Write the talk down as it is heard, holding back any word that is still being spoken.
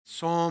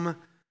Psalm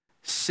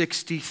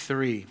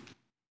 63.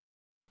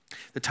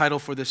 The title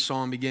for this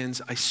psalm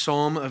begins, A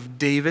Psalm of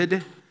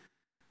David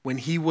when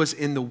he was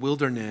in the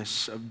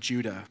wilderness of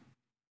Judah.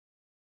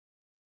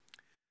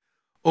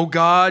 O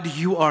God,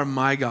 you are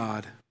my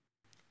God.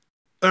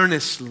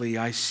 Earnestly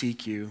I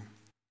seek you.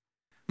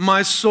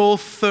 My soul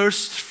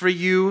thirsts for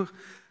you.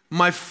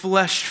 My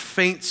flesh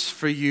faints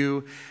for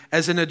you,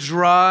 as in a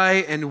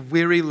dry and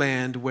weary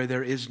land where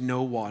there is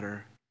no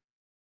water.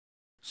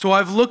 So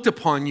I've looked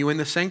upon you in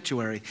the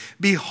sanctuary,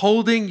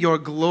 beholding your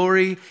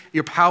glory,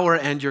 your power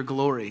and your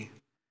glory.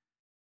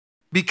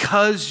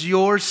 Because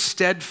your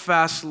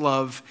steadfast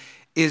love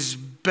is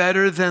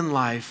better than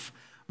life,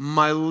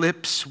 my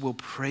lips will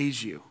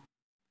praise you.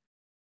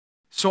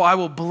 So I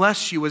will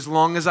bless you as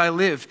long as I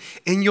live.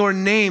 In your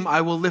name I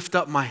will lift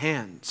up my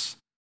hands.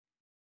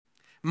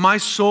 My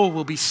soul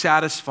will be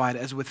satisfied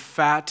as with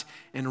fat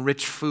and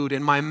rich food,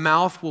 and my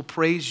mouth will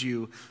praise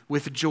you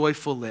with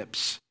joyful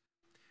lips.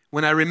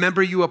 When I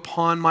remember you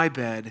upon my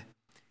bed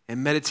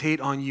and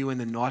meditate on you in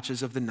the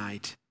watches of the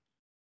night.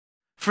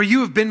 For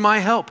you have been my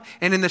help,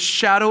 and in the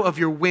shadow of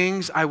your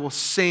wings I will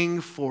sing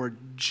for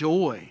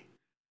joy.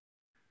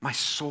 My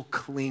soul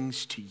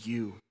clings to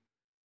you,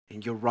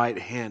 and your right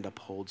hand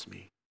upholds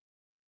me.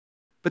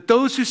 But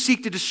those who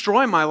seek to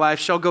destroy my life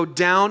shall go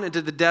down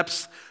into the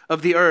depths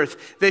of the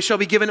earth. They shall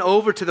be given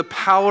over to the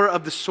power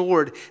of the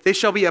sword. They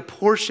shall be a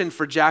portion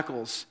for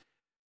jackals.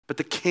 But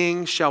the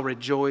king shall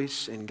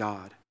rejoice in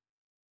God.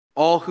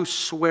 All who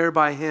swear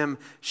by him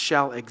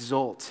shall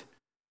exult,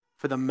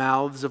 for the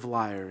mouths of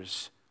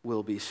liars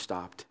will be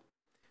stopped.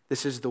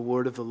 This is the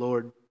word of the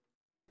Lord.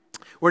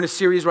 We're in a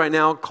series right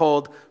now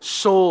called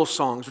Soul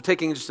Songs. We're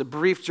taking just a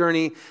brief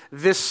journey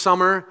this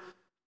summer,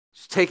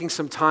 just taking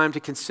some time to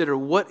consider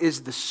what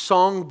is the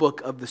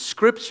songbook of the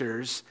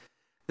scriptures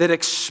that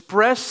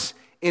express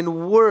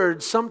in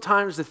words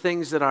sometimes the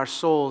things that our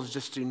souls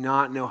just do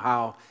not know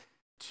how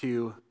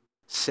to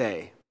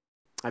say.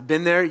 I've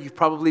been there, you've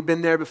probably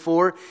been there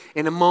before,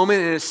 in a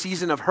moment, in a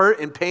season of hurt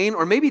and pain,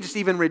 or maybe just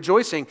even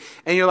rejoicing,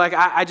 and you're like,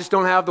 I just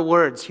don't have the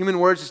words. Human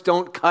words just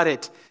don't cut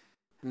it.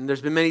 And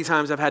there's been many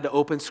times I've had to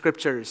open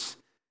scriptures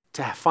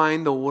to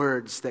find the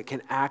words that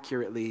can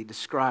accurately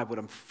describe what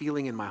I'm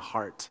feeling in my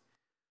heart.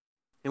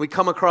 And we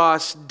come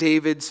across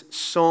David's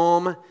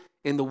psalm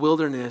in the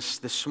wilderness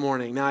this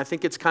morning. Now, I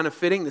think it's kind of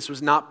fitting. This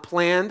was not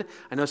planned.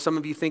 I know some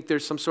of you think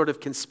there's some sort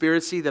of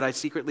conspiracy that I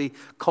secretly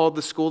called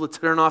the school to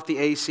turn off the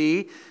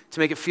AC to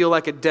make it feel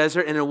like a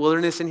desert and a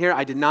wilderness in here.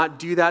 I did not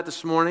do that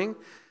this morning.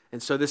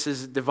 And so this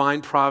is divine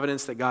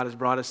providence that God has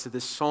brought us to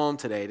this psalm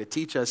today to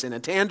teach us in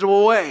a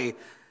tangible way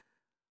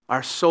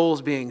our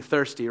souls being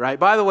thirsty, right?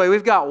 By the way,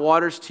 we've got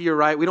waters to your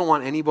right. We don't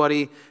want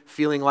anybody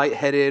feeling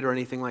lightheaded or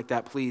anything like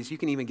that. Please, you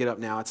can even get up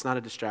now. It's not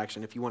a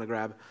distraction if you want to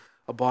grab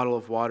a bottle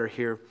of water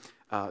here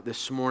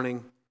this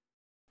morning.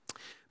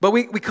 But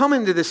we come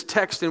into this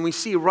text and we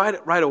see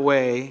right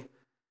away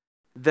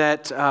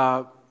that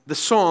the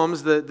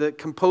Psalms, the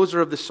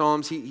composer of the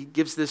Psalms, he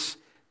gives this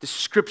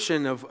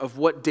description of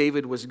what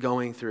David was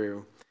going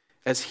through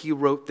as he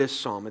wrote this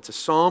psalm. It's a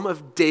psalm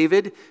of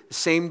David, the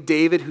same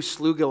David who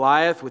slew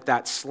Goliath with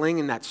that sling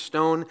and that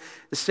stone,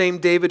 the same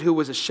David who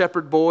was a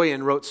shepherd boy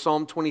and wrote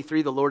Psalm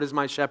 23, the Lord is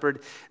my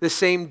shepherd, the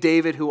same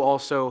David who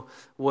also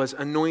was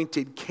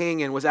anointed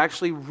king and was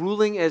actually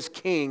ruling as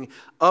king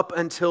up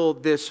until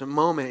this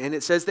moment. And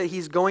it says that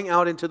he's going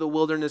out into the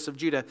wilderness of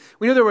Judah.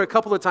 We know there were a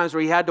couple of times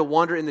where he had to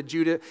wander in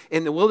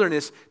the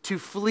wilderness to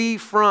flee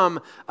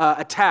from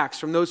attacks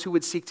from those who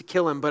would seek to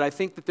kill him. But I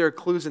think that there are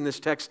clues in this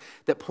text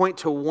that point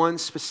to one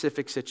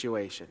specific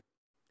situation.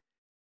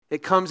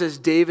 It comes as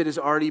David has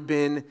already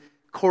been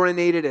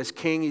coronated as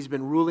king. He's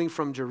been ruling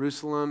from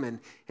Jerusalem,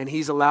 and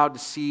he's been allowed to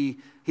see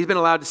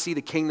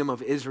the kingdom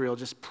of Israel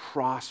just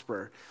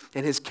prosper.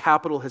 And his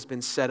capital has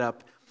been set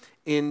up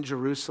in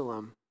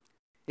Jerusalem.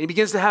 And he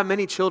begins to have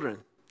many children,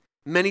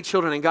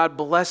 and God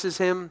blesses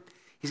him.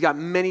 He's got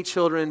many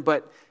children,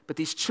 but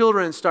these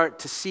children start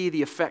to see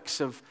the effects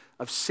of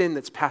sin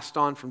that's passed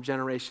on from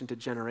generation to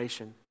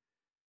generation.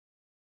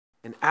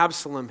 And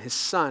Absalom, his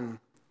son,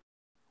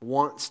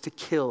 wants to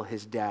kill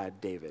his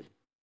dad, David.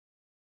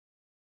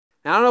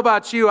 Now, I don't know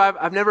about you,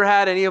 I've never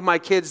had any of my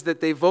kids that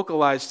they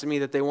vocalized to me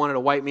that they wanted to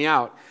wipe me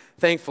out,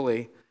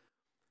 thankfully.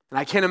 And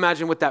I can't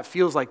imagine what that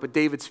feels like, but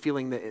David's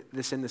feeling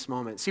this in this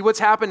moment. See, what's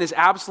happened is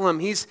Absalom,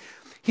 he's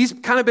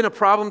kind of been a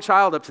problem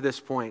child up to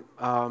this point.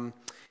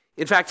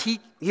 In fact, he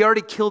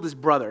already killed his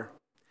brother.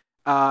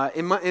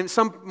 And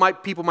some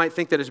people might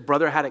think that his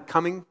brother had it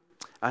coming.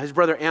 His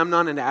brother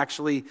Amnon and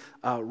actually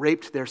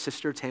raped their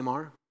sister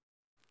Tamar.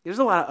 There's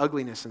a lot of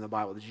ugliness in the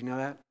Bible. Did you know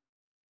that?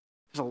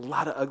 There's a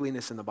lot of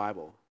ugliness in the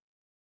Bible.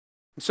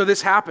 And so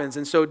this happens,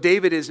 and so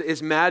David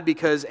is mad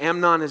because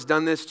Amnon has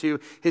done this to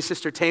his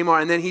sister Tamar,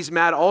 and then he's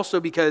mad also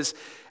because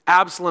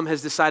Absalom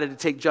has decided to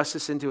take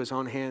justice into his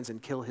own hands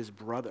and kill his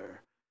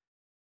brother.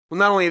 Well,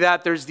 not only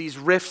that, there's these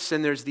rifts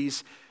and there's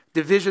these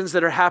divisions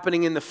that are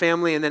happening in the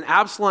family, and then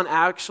Absalom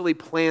actually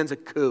plans a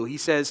coup. He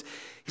says,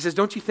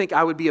 don't you think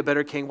I would be a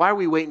better king? Why are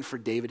we waiting for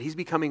David? He's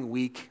becoming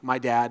weak, my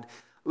dad.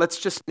 Let's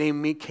just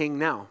name me king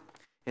now.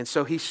 And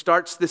so he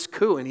starts this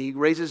coup, and he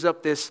raises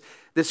up this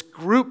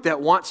group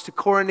that wants to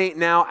coronate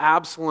now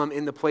Absalom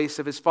in the place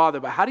of his father.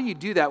 But how do you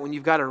do that when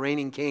you've got a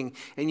reigning king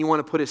and you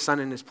want to put his son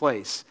in his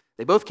place?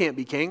 They both can't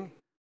be king.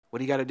 What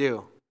do you got to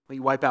do? Well,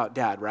 you wipe out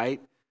dad,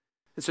 right?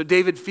 And so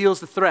David feels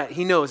the threat.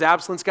 He knows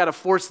Absalom's got a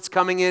force that's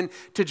coming in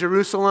to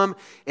Jerusalem,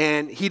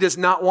 and he does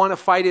not want to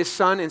fight his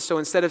son. And so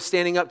instead of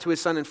standing up to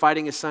his son and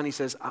fighting his son, he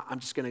says, I'm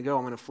just going to go.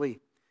 I'm going to flee.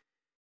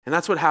 And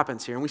that's what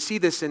happens here. And we see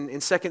this in 2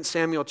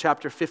 Samuel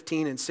chapter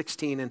 15 and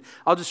 16. And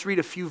I'll just read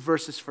a few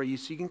verses for you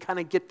so you can kind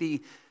of get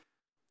the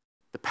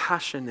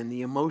passion and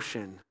the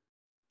emotion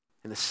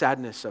and the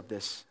sadness of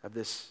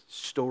this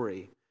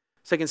story.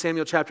 2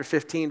 Samuel chapter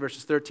 15,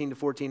 verses 13 to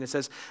 14, it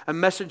says, a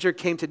messenger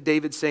came to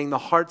David saying, the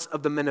hearts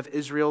of the men of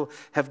Israel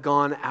have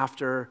gone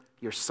after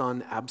your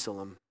son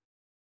Absalom.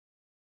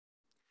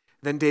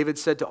 Then David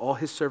said to all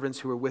his servants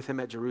who were with him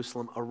at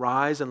Jerusalem,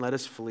 arise and let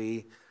us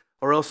flee,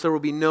 or else there will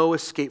be no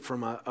escape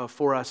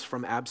for us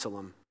from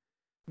Absalom.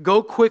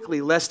 Go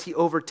quickly, lest he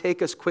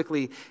overtake us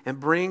quickly and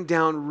bring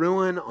down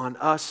ruin on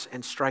us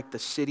and strike the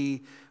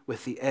city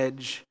with the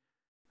edge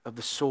of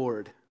the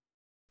sword.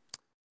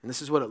 And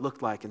this is what it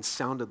looked like and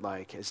sounded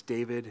like as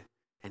David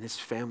and his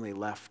family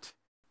left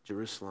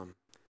Jerusalem.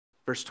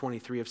 Verse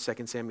 23 of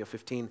 2 Samuel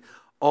 15,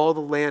 all the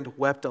land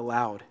wept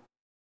aloud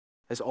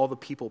as all the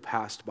people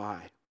passed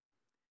by.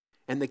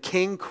 And the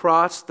king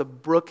crossed the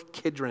brook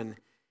Kidron,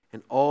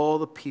 and all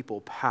the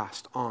people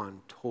passed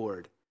on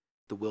toward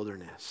the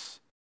wilderness.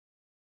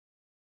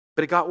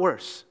 But it got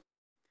worse.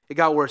 It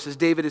got worse as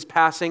David is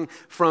passing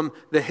from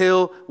the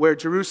hill where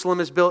Jerusalem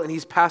is built, and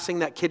he's passing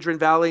that Kidron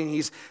Valley, and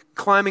he's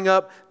climbing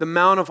up the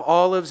Mount of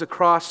Olives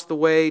across the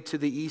way to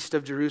the east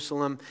of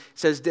Jerusalem. It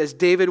says, as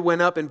David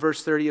went up in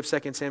verse 30 of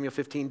 2 Samuel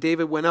 15,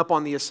 David went up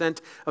on the ascent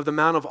of the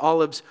Mount of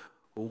Olives,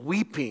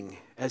 weeping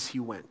as he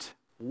went,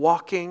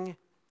 walking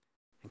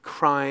and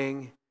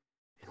crying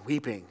and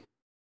weeping,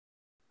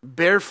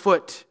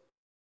 barefoot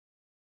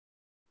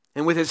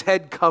and with his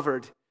head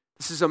covered.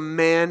 This is a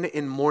man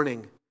in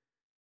mourning.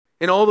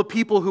 And all the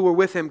people who were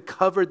with him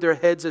covered their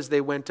heads as they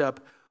went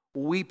up,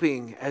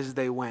 weeping as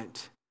they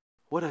went.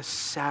 What a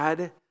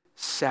sad,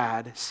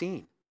 sad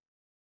scene.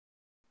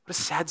 What a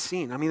sad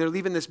scene. I mean, they're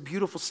leaving this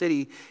beautiful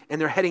city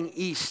and they're heading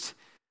east.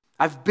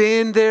 I've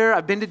been there.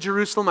 I've been to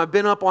Jerusalem. I've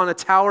been up on a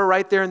tower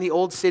right there in the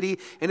old city.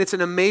 And it's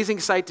an amazing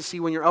sight to see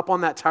when you're up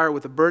on that tower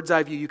with a bird's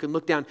eye view. You can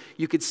look down.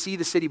 You could see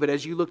the city. But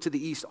as you look to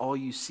the east, all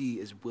you see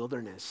is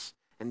wilderness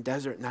and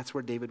desert. And that's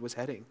where David was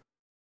heading.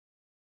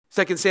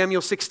 2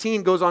 Samuel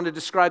 16 goes on to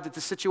describe that the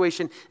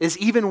situation is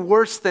even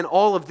worse than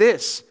all of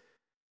this.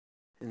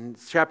 In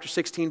chapter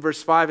 16,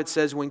 verse 5, it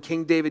says, when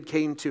King David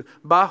came to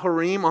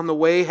Bahurim on the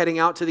way heading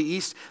out to the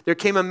east, there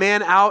came a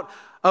man out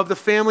of the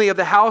family of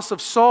the house of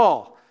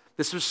Saul.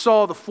 This was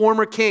Saul, the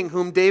former king,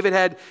 whom David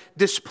had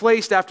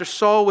displaced after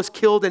Saul was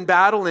killed in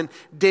battle and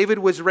David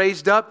was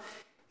raised up.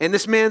 And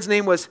this man's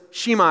name was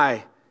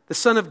Shimei, the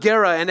son of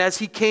Gera. And as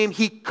he came,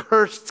 he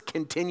cursed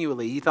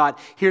continually. He thought,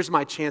 here's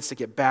my chance to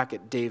get back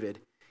at David.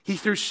 He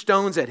threw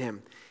stones at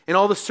him and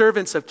all the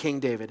servants of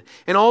King David.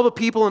 And all the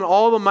people and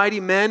all the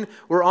mighty men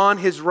were on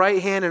his right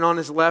hand and on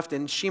his left.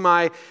 And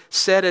Shimei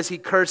said as he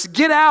cursed,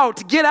 get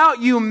out,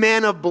 you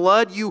man of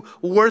blood, you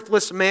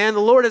worthless man.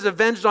 The Lord has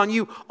avenged on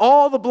you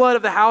all the blood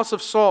of the house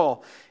of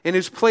Saul, in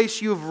whose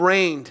place you have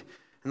reigned.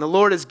 And the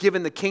Lord has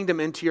given the kingdom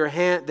into your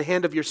hand, the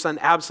hand of your son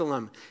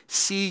Absalom.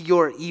 See,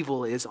 your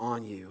evil is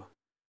on you,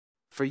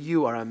 for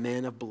you are a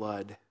man of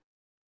blood.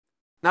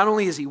 Not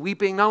only is he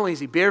weeping, not only is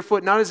he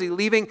barefoot, not only is he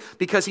leaving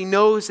because he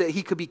knows that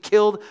he could be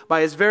killed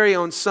by his very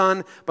own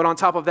son, but on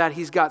top of that,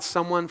 he's got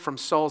someone from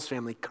Saul's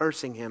family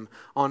cursing him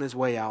on his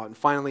way out. And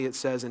finally, it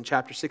says in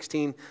chapter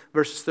 16,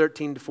 verses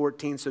 13 to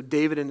 14, so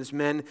David and his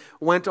men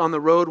went on the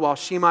road while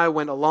Shimei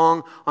went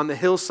along on the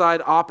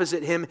hillside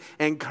opposite him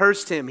and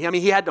cursed him. I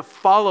mean, he had to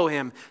follow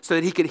him so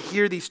that he could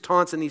hear these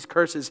taunts and these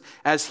curses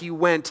as he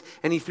went.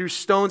 And he threw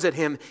stones at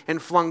him and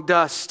flung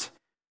dust.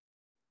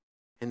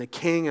 And the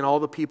king and all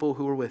the people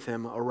who were with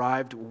him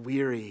arrived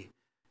weary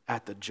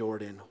at the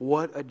Jordan.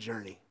 What a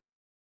journey.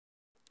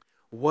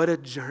 What a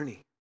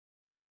journey.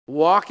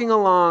 Walking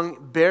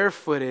along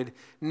barefooted,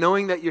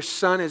 knowing that your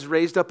son is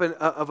raised up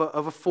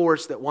of a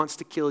force that wants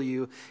to kill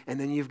you, and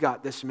then you've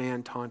got this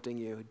man taunting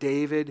you.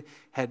 David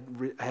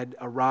had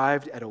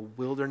arrived at a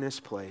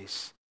wilderness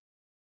place.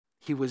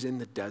 He was in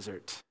the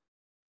desert.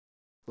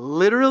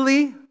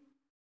 Literally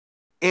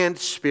and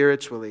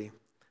spiritually.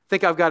 I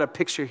think I've got a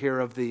picture here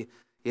of the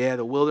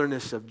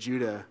wilderness of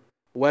Judah,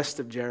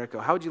 west of Jericho.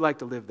 How would you like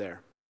to live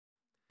there?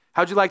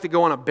 How would you like to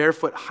go on a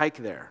barefoot hike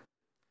there?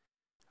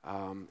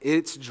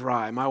 It's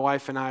dry. My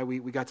wife and I,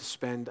 we got to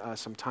spend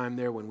some time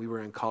there when we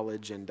were in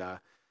college, and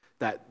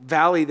that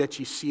valley that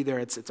you see there,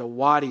 it's a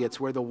wadi. It's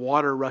where the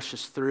water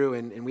rushes through,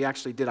 and we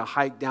actually did a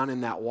hike down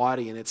in that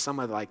wadi, and it's some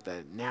of like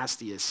the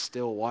nastiest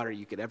still water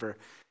you could ever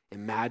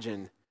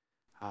imagine.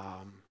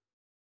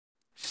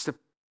 It's just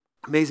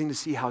amazing to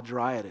see how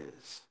dry it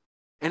is.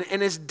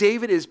 And as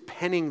David is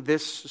penning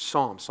this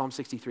psalm, Psalm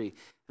 63,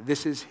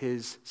 this is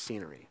his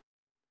scenery.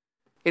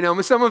 You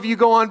know, some of you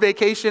go on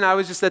vacation. I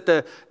was just at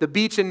the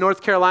beach in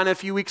North Carolina a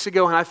few weeks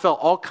ago, and I felt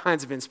all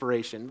kinds of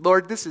inspiration.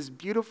 Lord, this is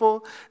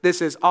beautiful.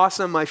 This is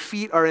awesome. My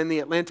feet are in the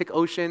Atlantic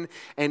Ocean,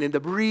 and the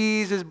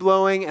breeze is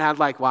blowing, and I'm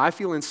like, well, I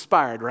feel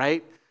inspired,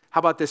 right? How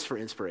about this for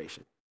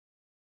inspiration?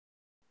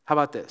 How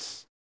about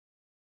this?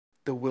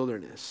 The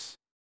wilderness,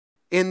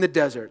 in the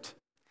desert.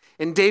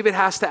 And David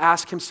has to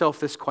ask himself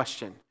this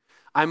question.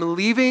 I'm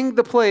leaving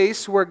the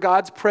place where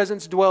God's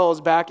presence dwells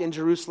back in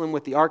Jerusalem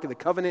with the Ark of the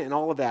Covenant and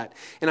all of that.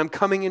 And I'm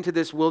coming into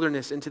this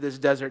wilderness, into this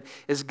desert.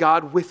 Is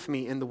God with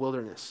me in the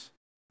wilderness?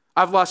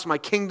 I've lost my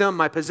kingdom,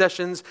 my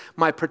possessions,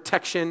 my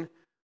protection.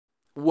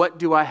 What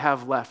do I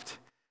have left?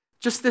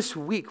 Just this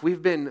week,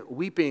 we've been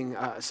weeping.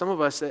 Some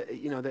of us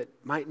that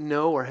might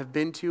know or have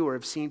been to or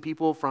have seen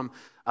people from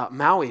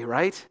Maui,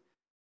 right?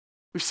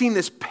 We've seen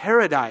this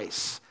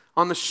paradise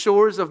on the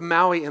shores of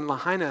Maui and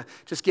Lahaina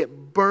just get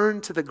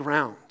burned to the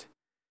ground.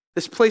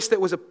 This place that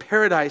was a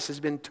paradise has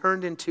been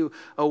turned into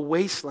a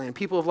wasteland.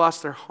 People have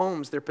lost their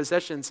homes, their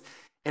possessions.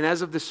 And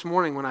as of this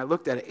morning, when I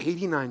looked at it,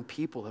 89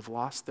 people have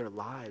lost their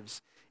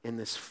lives in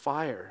this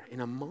fire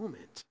in a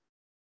moment.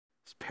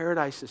 This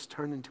paradise has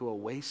turned into a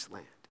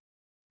wasteland.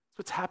 That's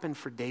what's happened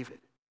for David.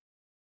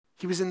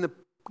 He was in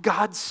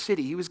God's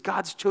city. He was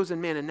God's chosen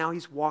man, and now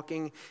he's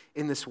walking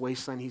in this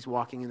wasteland. He's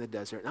walking in the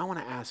desert. And I want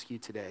to ask you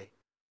today,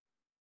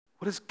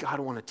 what does God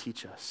want to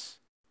teach us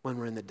when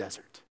we're in the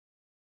desert?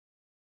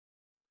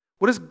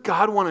 What does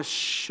God want to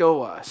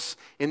show us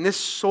in this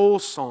soul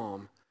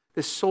song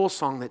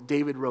that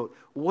David wrote?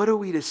 What are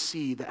we to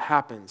see that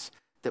happens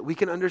that we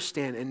can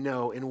understand and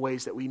know in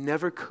ways that we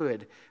never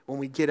could when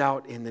we get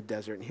out in the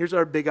desert? And here's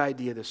our big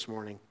idea this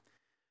morning.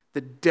 The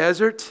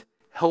desert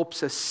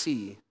helps us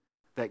see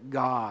that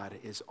God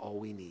is all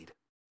we need.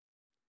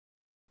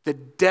 The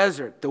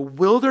desert, the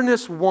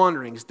wilderness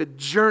wanderings, the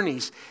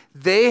journeys,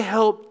 they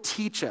help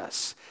teach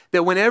us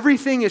that when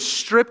everything is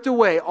stripped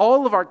away,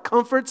 all of our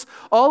comforts,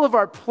 all of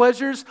our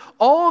pleasures,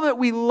 all that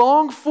we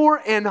long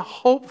for and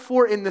hope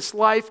for in this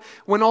life,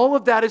 when all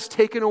of that is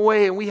taken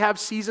away and we have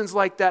seasons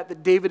like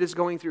that David is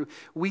going through,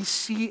 we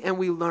see and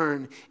we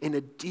learn in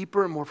a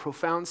deeper, more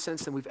profound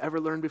sense than we've ever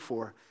learned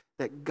before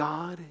that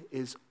God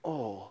is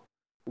all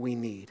we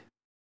need.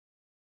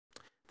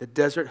 The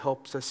desert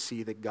helps us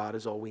see that God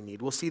is all we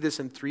need. We'll see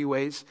this in 3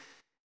 ways.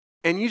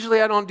 And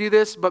usually I don't do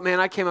this, but man,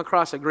 I came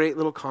across a great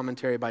little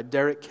commentary by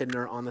Derek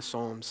Kidner on the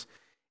Psalms.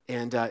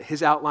 And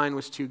his outline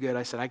was too good.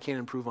 I said, I can't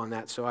improve on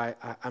that, so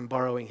I'm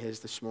borrowing his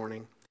this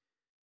morning.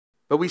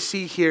 But we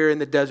see here in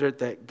the desert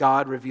that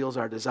God reveals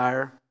our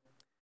desire.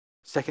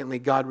 Secondly,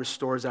 God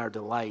restores our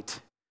delight.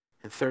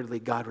 And thirdly,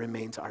 God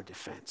remains our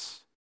defense.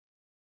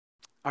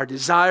 Our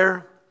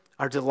desire,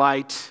 our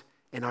delight,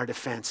 and our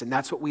defense. And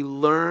that's what we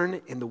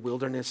learn in the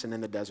wilderness and in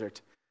the desert.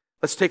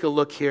 Let's take a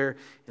look here,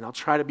 and I'll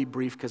try to be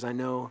brief because I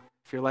know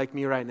if you're like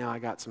me right now, I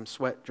got some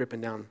sweat dripping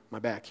down my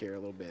back here a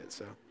little bit.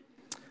 So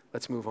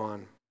let's move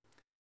on.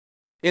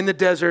 In the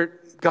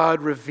desert,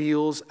 God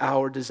reveals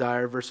our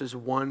desire, verses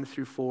 1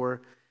 through 4.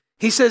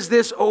 He says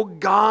this, "Oh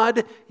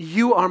God,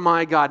 you are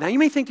my God." Now you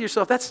may think to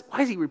yourself,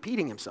 why is he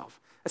repeating himself?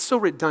 That's so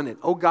redundant.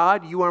 Oh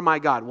God, you are my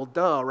God. Well,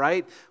 duh,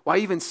 right? Why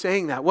even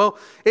saying that? Well,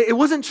 it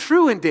wasn't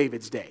true in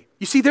David's day.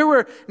 You see, there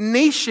were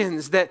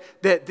nations that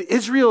the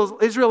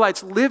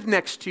Israelites lived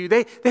next to.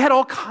 They had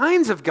all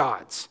kinds of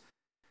gods.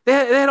 They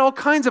had all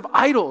kinds of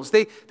idols.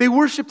 They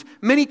worshiped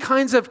many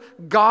kinds of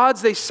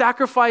gods. They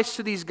sacrificed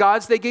to these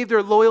gods. They gave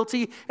their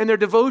loyalty and their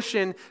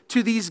devotion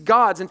to these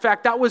gods. In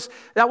fact, that was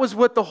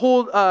what the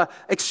whole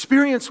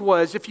experience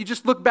was. If you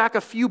just look back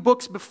a few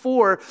books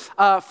before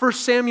 1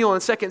 Samuel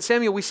and 2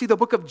 Samuel, we see the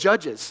book of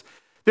Judges.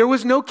 There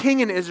was no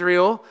king in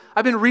Israel.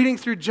 I've been reading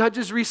through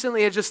Judges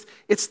recently.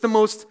 It's the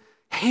most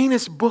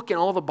heinous book in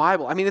all the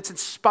Bible. I mean, it's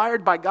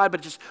inspired by God, but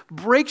it just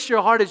breaks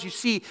your heart as you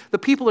see the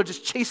people are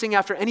just chasing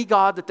after any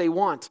god that they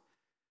want.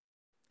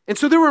 And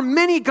so there were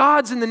many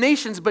gods in the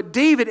nations, but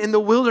David in the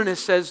wilderness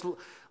says,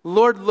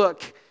 Lord,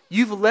 look,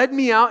 you've led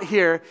me out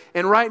here,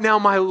 and right now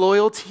my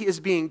loyalty is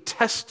being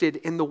tested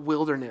in the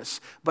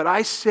wilderness. But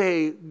I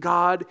say,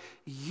 God,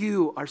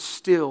 you are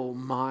still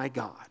my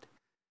God.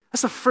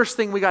 That's the first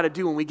thing we got to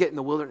do when we get in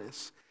the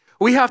wilderness.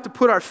 We have to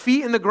put our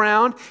feet in the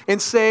ground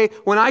and say,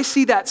 when I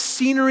see that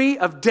scenery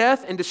of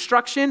death and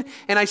destruction,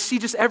 and I see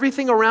just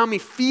everything around me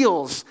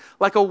feels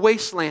like a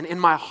wasteland in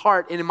my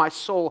heart and in my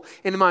soul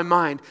and in my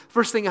mind,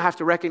 first thing I have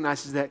to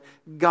recognize is that,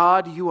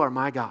 God, you are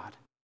my God.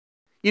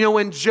 You know,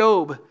 when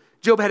Job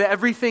had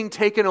everything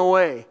taken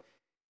away,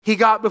 he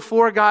got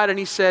before God and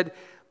he said,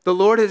 the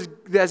Lord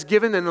has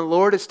given and the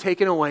Lord has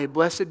taken away.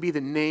 Blessed be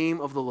the name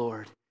of the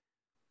Lord.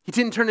 He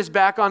didn't turn his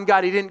back on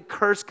God. He didn't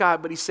curse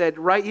God, but he said,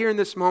 right here in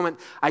this moment,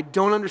 I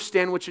don't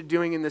understand what you're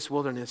doing in this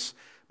wilderness,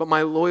 but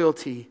my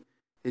loyalty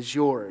is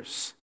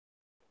yours.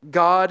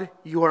 God,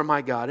 you are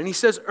my God. And he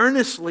says,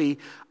 earnestly,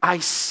 I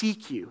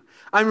seek you.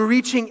 I'm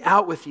reaching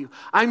out with you.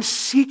 I'm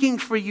seeking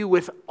for you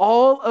with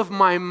all of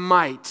my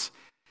might.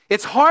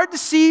 It's hard to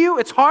see you.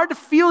 It's hard to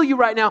feel you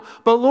right now.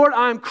 But Lord,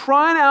 I'm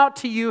crying out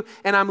to you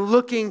and I'm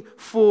looking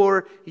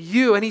for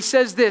you. And he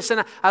says this,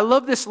 and I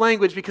love this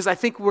language because I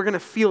think we're going to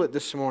feel it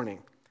this morning.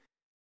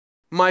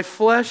 My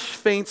flesh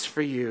faints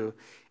for you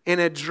in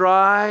a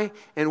dry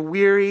and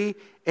weary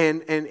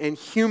and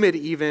humid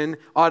even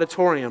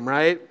auditorium,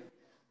 right?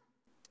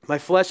 My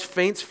flesh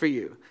faints for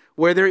you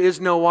where there is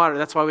no water.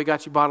 That's why we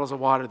got you bottles of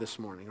water this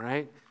morning,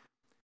 right?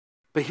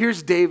 But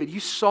here's David. You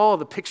saw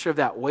the picture of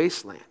that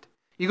wasteland.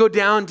 You go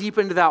down deep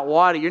into that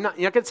water. You're not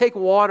going to take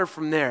water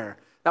from there.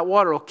 That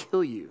water will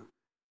kill you.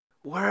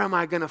 Where am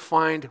I going to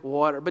find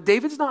water? But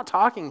David's not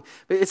talking.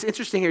 It's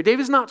interesting here.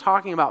 David's not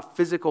talking about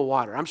physical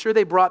water. I'm sure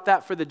they brought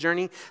that for the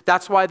journey.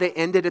 That's why they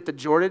ended at the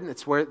Jordan.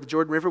 It's where the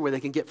Jordan River where they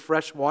can get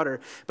fresh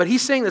water. But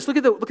he's saying this. Look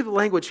at the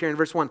language here in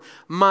verse 1.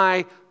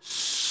 My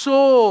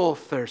soul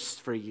thirsts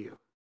for you.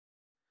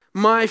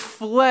 My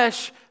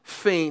flesh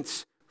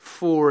faints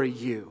for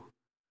you.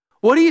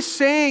 What he's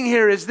saying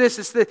here is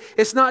this.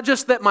 It's not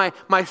just that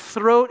my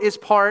throat is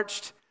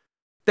parched,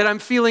 that I'm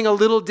feeling a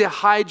little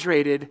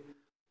dehydrated,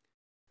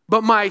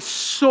 but my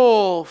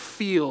soul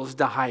feels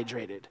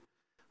dehydrated.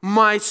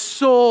 My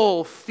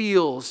soul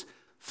feels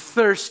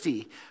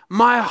thirsty.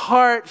 My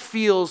heart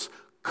feels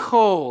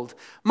cold.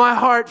 My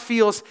heart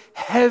feels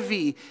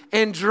heavy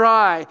and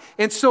dry.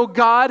 And so,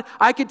 God,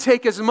 I could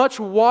take as much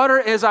water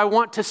as I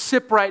want to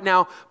sip right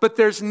now, but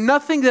there's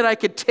nothing that I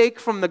could take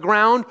from the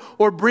ground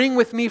or bring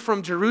with me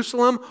from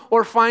Jerusalem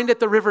or find at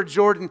the River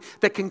Jordan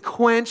that can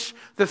quench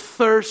the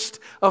thirst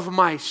of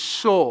my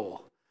soul.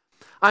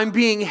 I'm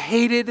being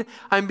hated,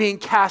 I'm being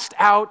cast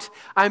out,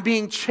 I'm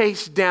being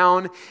chased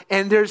down,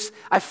 and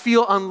I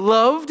feel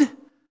unloved,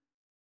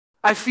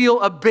 I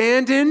feel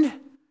abandoned,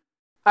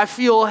 I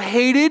feel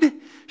hated.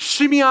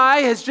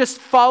 Shimei has just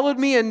followed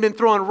me and been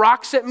throwing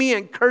rocks at me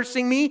and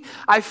cursing me.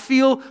 I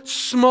feel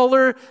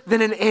smaller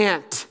than an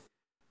ant.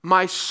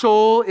 My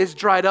soul is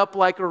dried up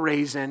like a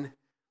raisin.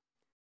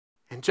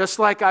 And just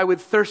like I would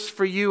thirst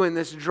for you in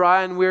this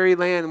dry and weary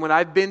land, when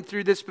I've been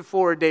through this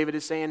before, David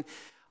is saying,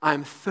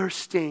 I'm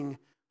thirsting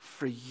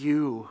for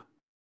you.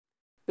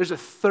 There's a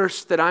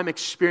thirst that I'm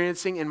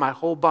experiencing in my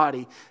whole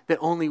body that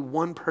only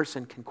one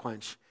person can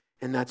quench,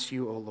 and that's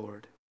you, O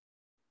Lord.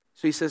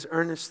 So he says,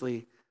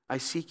 earnestly, I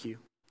seek you.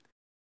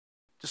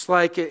 Just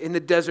like in the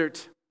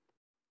desert,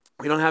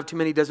 we don't have too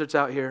many deserts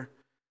out here.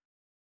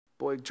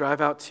 Boy, drive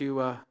out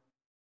to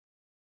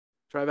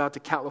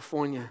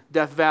California,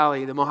 Death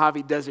Valley, the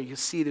Mojave Desert. You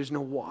see there's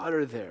no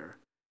water there.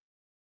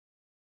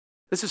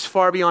 This is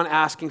far beyond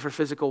asking for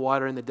physical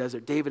water in the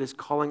desert. David is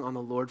calling on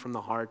the Lord from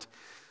the heart.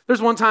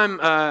 There's one time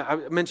I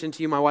mentioned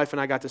to you, my wife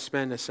and I got to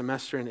spend a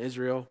semester in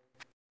Israel,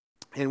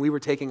 and we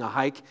were taking a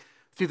hike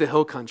through the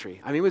hill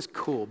country. I mean, it was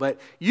cool, but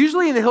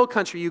usually in the hill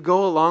country, you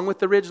go along with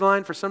the ridge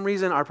line. For some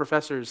reason, our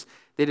professors,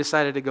 they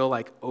decided to go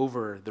like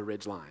over the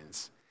ridge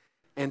lines.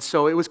 And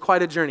so it was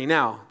quite a journey.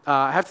 Now,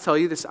 I have to tell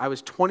you this, I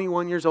was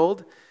 21 years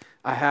old.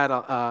 I had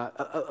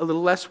a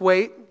little less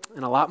weight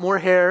and a lot more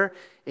hair,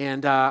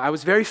 and I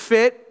was very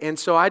fit, and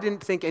so I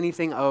didn't think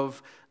anything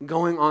of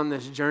going on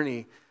this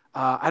journey.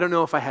 I don't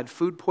know if I had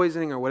food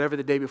poisoning or whatever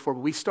the day before,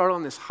 but we start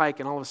on this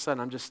hike, and all of a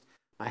sudden,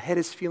 my head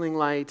is feeling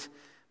light,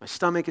 my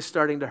stomach is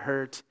starting to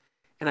hurt,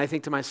 and I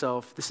think to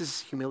myself, this is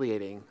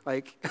humiliating.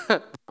 Like,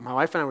 my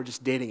wife and I were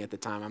just dating at the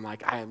time. I'm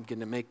like, I am going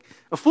to make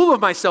a fool of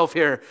myself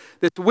here.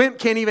 This wimp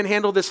can't even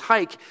handle this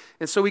hike.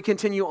 And so we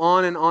continue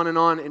on and on and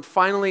on, and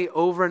finally,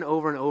 over and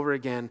over and over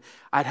again,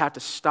 I'd have to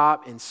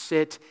stop and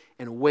sit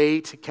and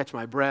wait to catch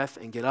my breath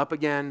and get up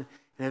again,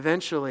 and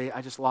eventually,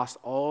 I just lost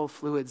all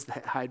fluids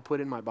that I'd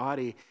put in my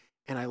body,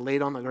 and I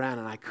laid on the ground,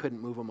 and I couldn't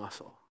move a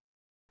muscle.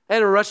 They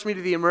had to rush me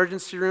to the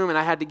emergency room, and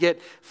I had to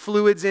get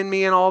fluids in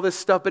me and all this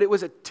stuff, but it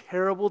was a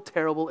terrible,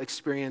 terrible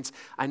experience.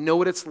 I know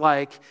what it's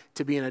like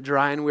to be in a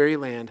dry and weary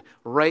land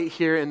right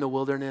here in the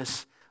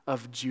wilderness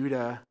of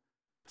Judah.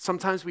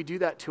 Sometimes we do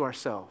that to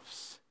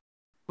ourselves.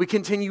 We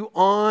continue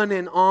on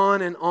and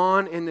on and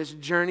on in this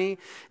journey.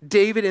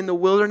 David in the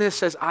wilderness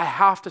says, I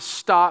have to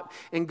stop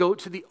and go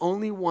to the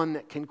only one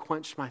that can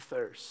quench my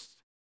thirst.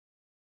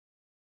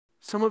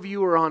 Some of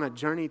you are on a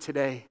journey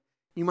today.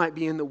 You might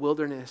be in the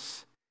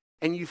wilderness.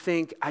 And you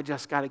think, I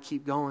just got to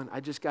keep going. I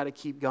just got to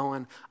keep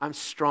going. I'm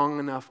strong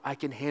enough. I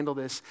can handle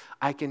this.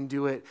 I can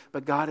do it.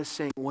 But God is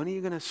saying, when are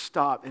you going to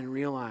stop and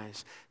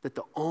realize that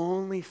the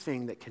only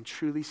thing that can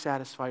truly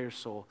satisfy your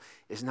soul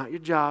is not your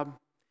job,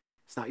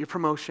 it's not your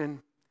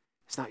promotion,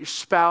 it's not your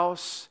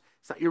spouse,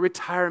 it's not your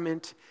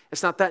retirement,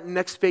 it's not that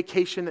next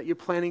vacation that you're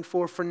planning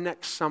for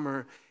next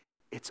summer.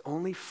 It's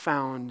only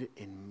found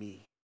in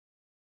me.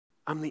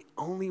 I'm the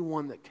only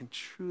one that can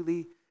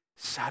truly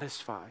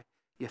satisfy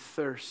your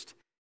thirst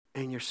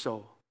and your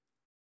soul.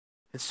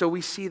 And so we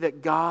see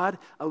that God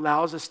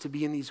allows us to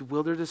be in these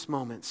wilderness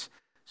moments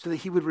so that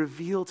he would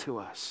reveal to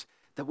us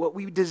that what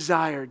we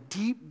desire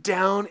deep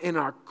down in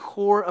our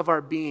core of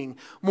our being,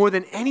 more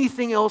than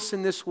anything else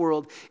in this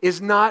world,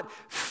 is not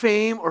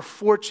fame or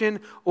fortune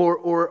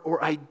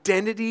or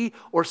identity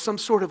or some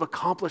sort of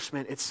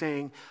accomplishment. It's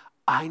saying,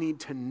 I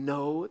need to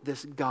know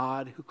this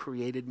God who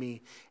created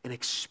me and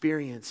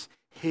experience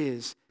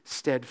his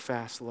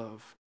steadfast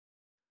love.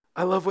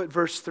 I love what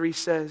verse 3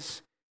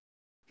 says.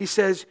 He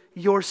says,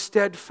 your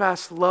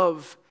steadfast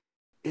love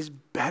is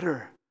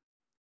better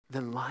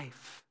than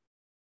life.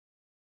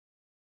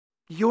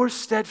 Your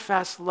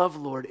steadfast love,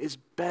 Lord, is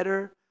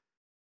better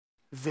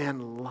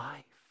than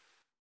life.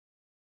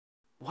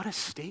 What a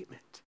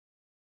statement.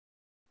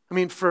 I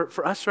mean,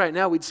 for us right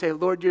now, we'd say,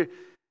 Lord, your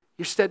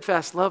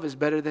steadfast love is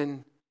better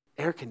than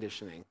air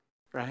conditioning,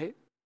 right?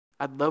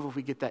 I'd love if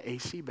we get that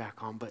AC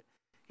back on, but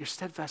your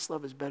steadfast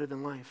love is better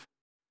than life.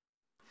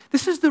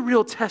 This is the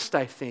real test,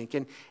 I think.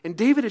 And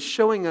David is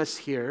showing us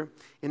here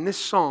in this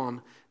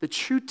psalm the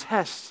true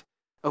test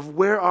of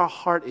where our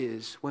heart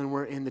is when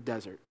we're in the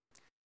desert.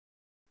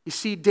 You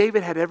see,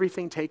 David had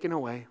everything taken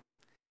away.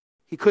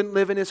 He couldn't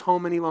live in his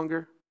home any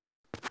longer.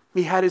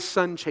 He had his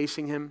son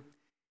chasing him.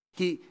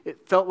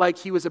 It felt like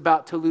he was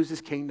about to lose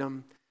his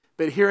kingdom.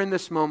 But here in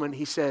this moment,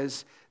 he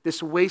says,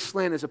 this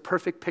wasteland is a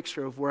perfect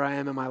picture of where I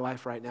am in my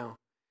life right now.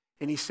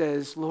 And he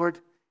says, Lord,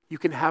 you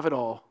can have it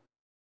all,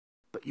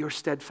 but your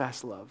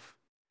steadfast love,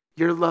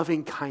 your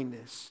loving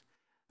kindness,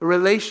 a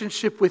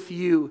relationship with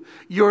you,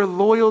 your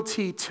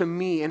loyalty to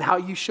me, and how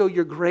you show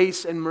your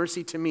grace and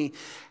mercy to me,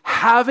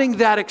 having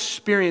that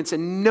experience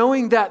and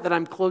knowing that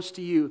I'm close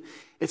to you,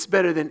 it's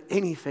better than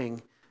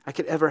anything I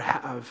could ever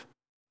have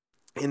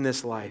in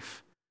this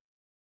life.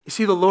 You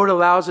see, the Lord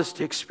allows us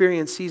to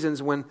experience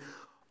seasons when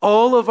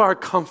all of our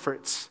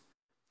comforts,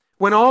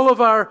 when all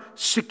of our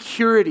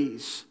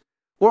securities,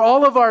 where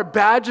all of our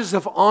badges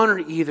of honor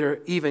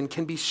even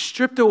can be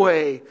stripped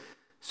away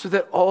so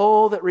that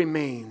all that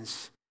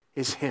remains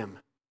is Him.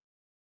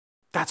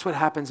 That's what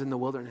happens in the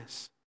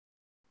wilderness.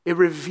 It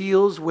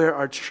reveals where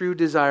our true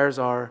desires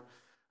are.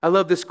 I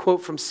love this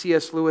quote from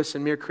C.S. Lewis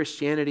in Mere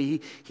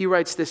Christianity. He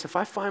writes this, if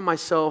I find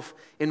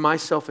in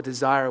myself a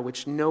desire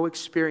which no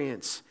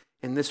experience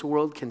in this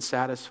world can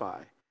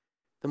satisfy,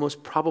 the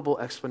most probable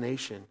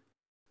explanation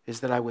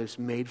is that I was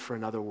made for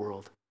another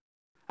world.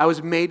 I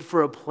was made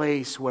for a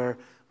place where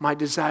my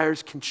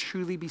desires can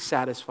truly be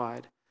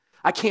satisfied.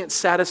 I can't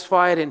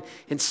satisfy it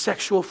in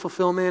sexual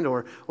fulfillment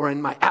or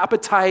in my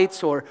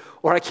appetites or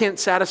I can't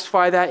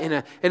satisfy that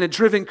in a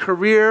driven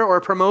career or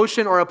a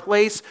promotion or a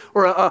place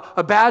or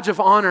a badge of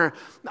honor.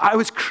 I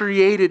was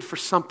created for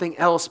something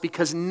else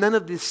because none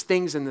of these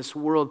things in this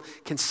world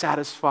can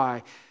satisfy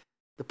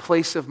the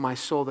place of my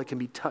soul that can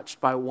be touched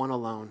by one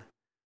alone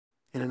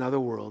in another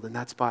world, and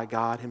that's by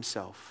God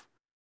Himself.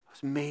 I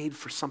was made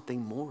for something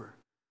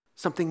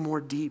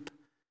more deep.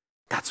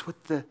 That's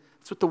what the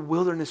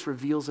wilderness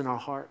reveals in our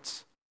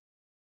hearts.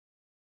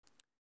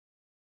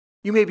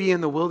 You may be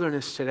in the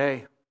wilderness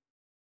today.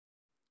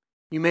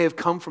 You may have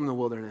come from the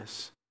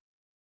wilderness.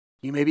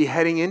 You may be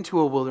heading into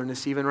a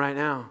wilderness even right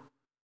now.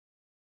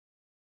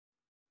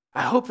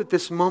 I hope that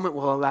this moment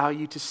will allow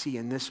you to see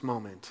in this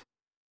moment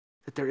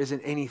that there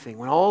isn't anything,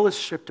 when all is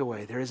stripped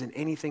away, there isn't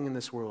anything in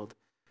this world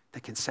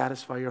that can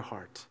satisfy your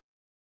heart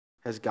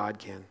as God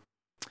can.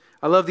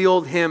 I love the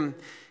old hymn.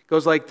 It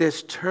goes like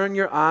this, turn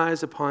your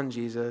eyes upon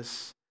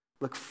Jesus,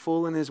 look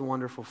full in His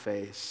wonderful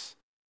face.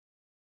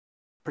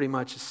 Pretty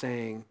much is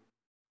saying,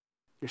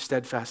 your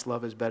steadfast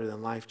love is better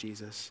than life,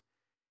 Jesus.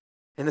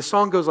 And the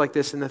song goes like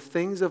this, and the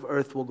things of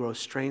earth will grow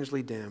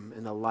strangely dim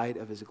in the light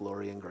of His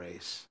glory and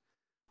grace.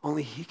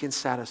 Only He can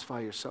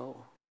satisfy your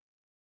soul.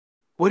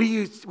 What are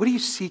you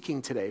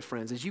seeking today,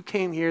 friends? As you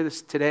came here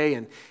today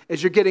and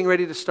as you're getting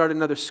ready to start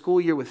another school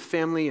year with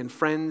family and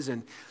friends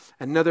and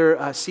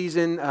another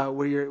season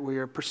where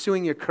you're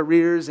pursuing your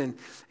careers and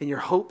your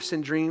hopes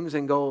and dreams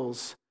and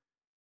goals,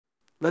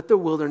 let the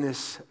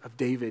wilderness of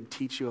David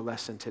teach you a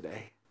lesson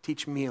today.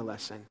 Teach me a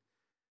lesson.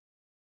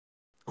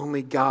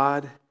 Only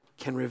God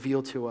can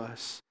reveal to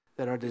us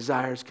that our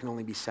desires can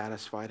only be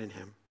satisfied in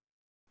Him.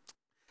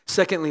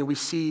 Secondly, we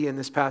see in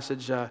this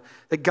passage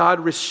that God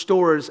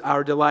restores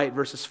our delight,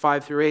 verses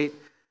 5 through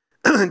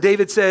 8.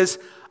 David says,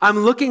 I'm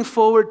looking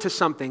forward to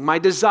something. My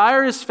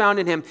desire is found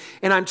in Him,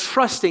 and I'm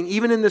trusting,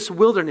 even in this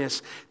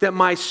wilderness, that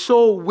my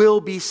soul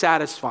will be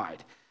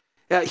satisfied.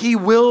 He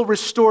will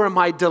restore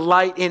my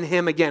delight in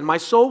Him again. My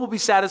soul will be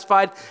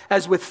satisfied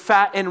as with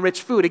fat and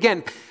rich food.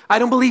 Again, I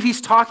don't believe he's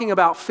talking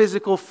about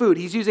physical food.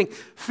 He's using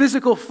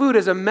physical food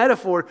as a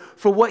metaphor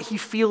for what he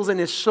feels in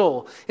his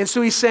soul. And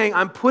so he's saying,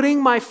 I'm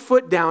putting my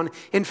foot down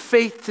in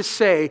faith to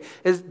say,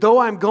 as though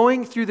I'm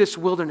going through this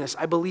wilderness,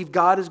 I believe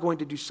God is going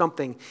to do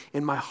something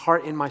in my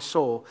heart and my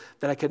soul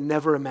that I could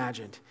never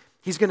imagined.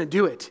 He's going to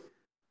do it.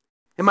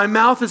 And my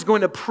mouth is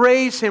going to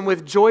praise Him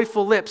with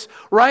joyful lips.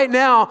 Right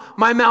now,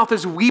 my mouth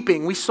is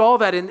weeping. We saw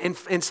that in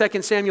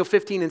 2 Samuel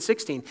 15 and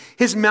 16.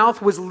 His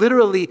mouth was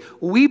literally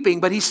weeping,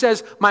 but he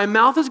says, my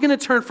mouth is going to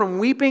turn from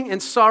weeping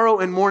and sorrow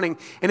and mourning,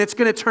 and it's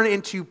going to turn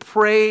into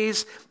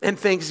praise and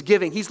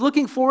thanksgiving. He's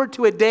looking forward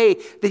to a day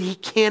that he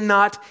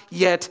cannot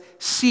yet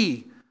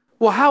see.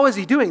 Well, how is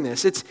he doing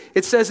this?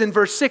 It says in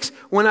verse 6,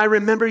 when I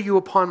remember you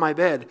upon my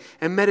bed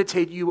and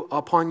meditate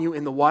upon you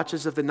in the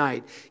watches of the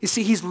night. You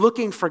see, he's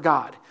looking for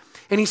God.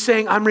 And he's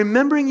saying, I'm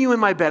remembering you in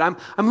my bed.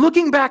 I'm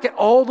looking back at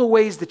all the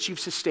ways that you've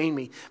sustained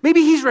me. Maybe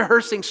he's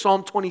rehearsing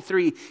Psalm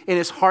 23 in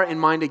his heart and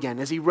mind again,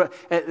 as he wrote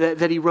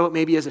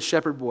maybe as a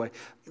shepherd boy.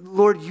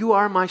 Lord, you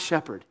are my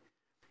shepherd.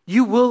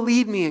 You will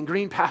lead me in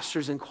green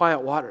pastures and quiet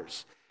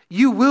waters.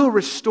 You will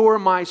restore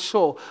my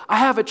soul. I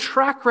have a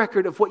track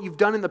record of what you've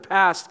done in the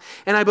past,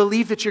 and I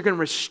believe that you're going to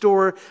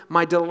restore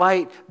my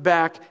delight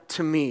back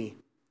to me.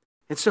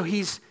 And so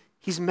he's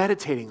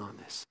meditating on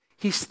this.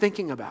 He's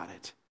thinking about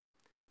it.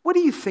 What do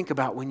you think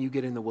about when you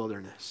get in the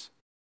wilderness?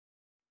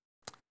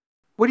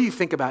 What do you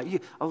think about?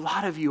 A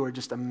lot of you are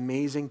just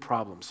amazing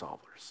problem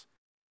solvers.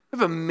 We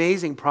have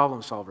amazing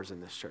problem solvers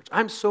in this church.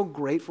 I'm so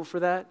grateful for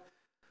that.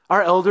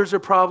 Our elders are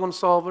problem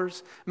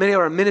solvers. Many of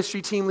our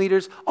ministry team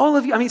leaders, all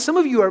of you, some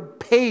of you are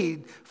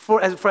paid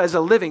as a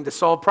living to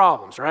solve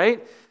problems,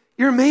 right?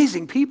 You're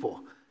amazing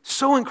people,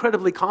 so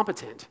incredibly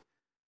competent.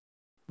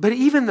 But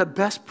even the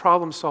best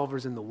problem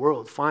solvers in the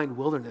world find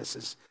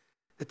wildernesses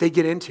that they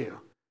get into.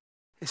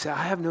 They say,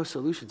 I have no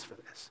solutions for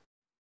this.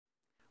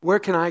 Where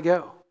can I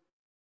go?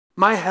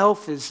 My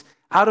health is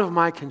out of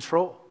my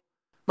control.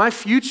 My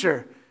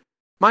future,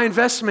 my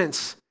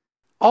investments,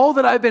 all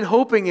that I've been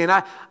hoping in,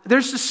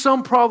 there's just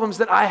some problems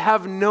that I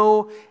have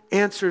no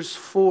answers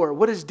for.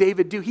 What does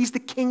David do? He's the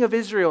king of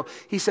Israel.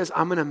 He says,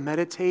 I'm going to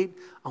meditate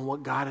on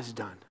what God has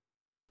done.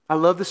 I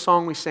love the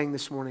song we sang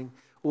this morning.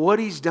 What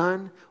he's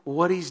done,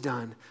 what he's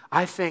done.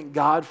 I thank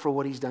God for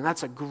what he's done.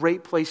 That's a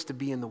great place to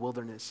be in the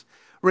wilderness.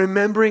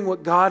 Remembering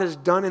what God has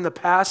done in the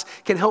past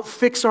can help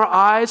fix our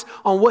eyes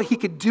on what he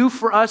could do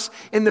for us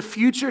in the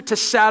future to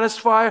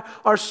satisfy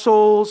our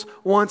souls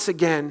once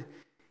again.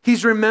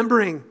 He's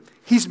remembering.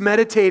 He's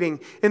meditating.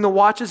 In the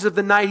watches of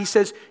the night, he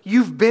says,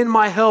 you've been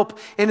my help,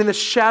 and in the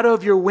shadow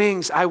of your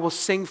wings, I will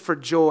sing for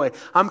joy.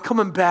 I'm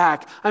coming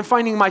back. I'm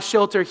finding my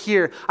shelter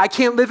here. I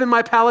can't live in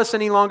my palace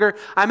any longer.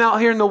 I'm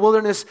out here in the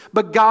wilderness.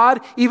 But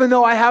God, even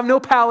though I have no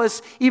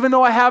palace, even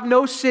though I have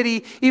no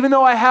city, even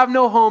though I have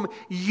no home,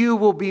 you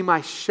will be my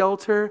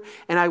shelter,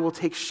 and I will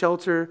take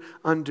shelter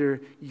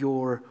under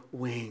your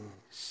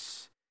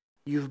wings.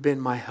 You've been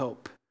my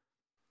help.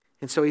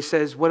 And so he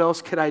says, what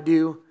else could I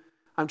do?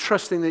 I'm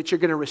trusting that you're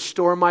going to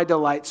restore my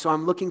delight, so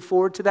I'm looking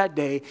forward to that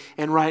day,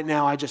 and right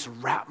now I just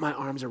wrap my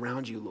arms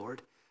around you,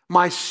 Lord.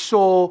 My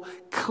soul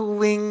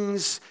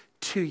clings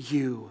to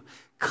you,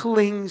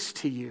 clings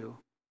to you.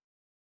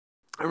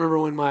 I remember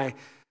when my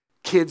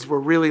kids were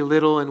really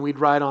little and we'd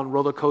ride on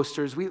roller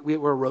coasters.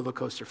 We're a roller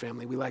coaster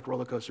family. We like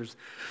roller coasters.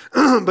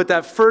 But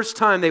that first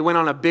time they went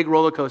on a big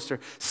roller coaster,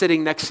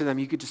 sitting next to them,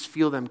 you could just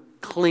feel them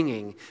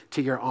clinging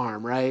to your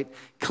arm, right?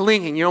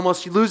 Clinging. You're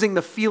almost losing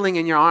the feeling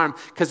in your arm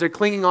because they're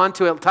clinging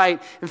onto it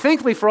tight. And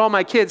thankfully for all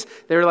my kids,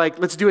 they were like,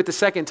 let's do it the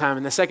second time.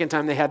 And the second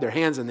time they had their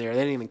hands in there. They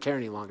didn't even care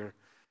any longer.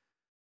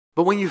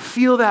 But when you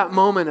feel that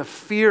moment of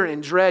fear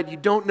and dread, you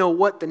don't know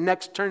what the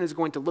next turn is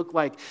going to look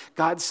like.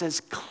 God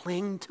says,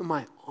 cling to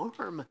my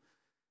arm.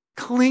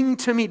 Cling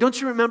to me. Don't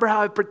you remember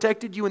how I've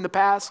protected you in the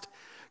past?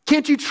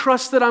 Can't you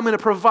trust that I'm going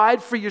to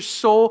provide for your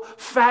soul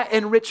fat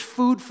and rich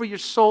food for your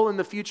soul in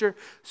the future?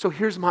 So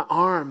here's my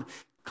arm.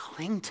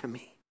 Cling to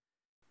me.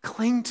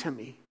 Cling to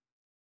me.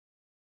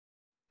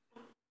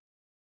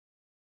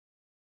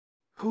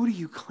 Who do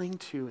you cling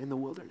to in the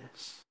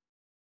wilderness?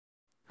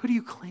 Who do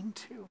you cling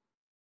to?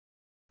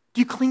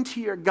 Do you cling to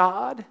your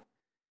God?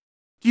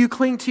 Do you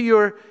cling to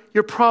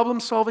your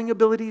problem-solving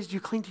abilities? Do you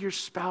cling to your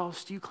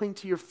spouse? Do you cling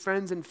to your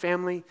friends and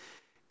family?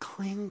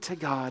 Cling to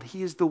God.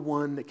 He is the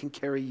one that can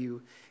carry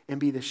you and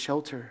be the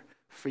shelter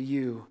for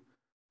you,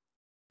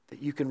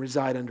 that you can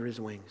reside under his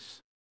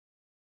wings.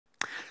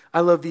 I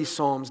love these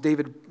Psalms.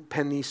 David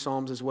penned these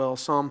Psalms as well.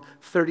 Psalm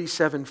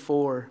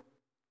 37:4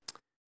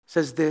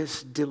 says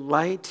this,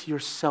 delight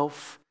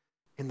yourself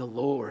in the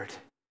Lord,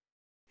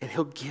 and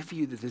he'll give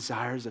you the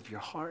desires of your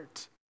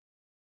heart.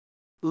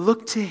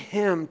 Look to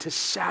him to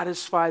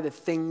satisfy the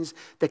things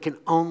that can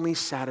only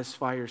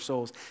satisfy your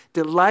souls.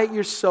 Delight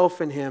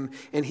yourself in him,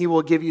 and he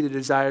will give you the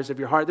desires of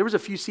your heart. There was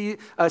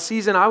a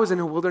season I was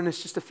in a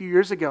wilderness just a few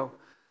years ago.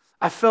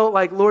 I felt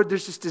like, Lord,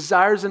 there's just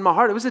desires in my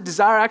heart. It was a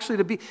desire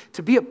actually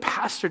to be a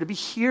pastor, to be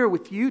here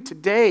with you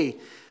today.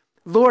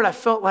 Lord, I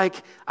felt like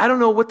I don't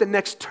know what the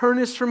next turn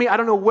is for me. I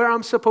don't know where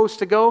I'm supposed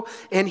to go.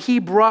 And he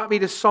brought me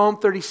to Psalm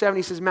 37.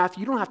 He says,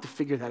 Matthew, you don't have to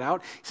figure that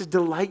out. He says,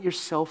 delight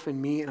yourself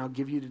in me and I'll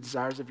give you the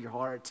desires of your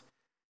heart.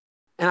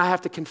 And I have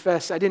to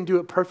confess, I didn't do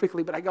it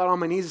perfectly, but I got on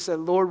my knees and said,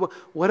 Lord,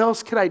 what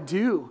else could I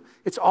do?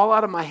 It's all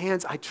out of my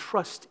hands. I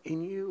trust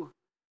in you.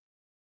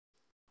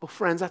 Well,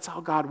 friends, that's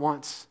all God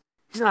wants.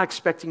 He's not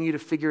expecting you to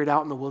figure it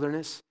out in the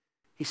wilderness.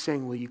 He's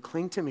saying, will you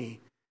cling to me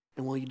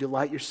and will you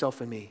delight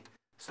yourself in me?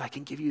 So I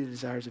can give you the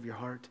desires of your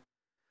heart.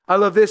 I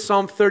love this.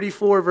 Psalm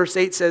 34 verse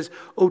 8 says,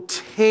 oh,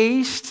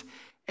 taste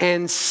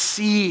and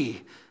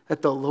see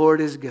that the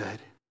Lord is good.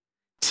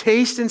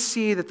 Taste and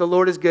see that the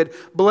Lord is good.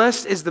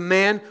 Blessed is the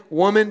man,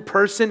 woman,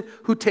 person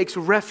who takes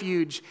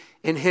refuge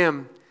in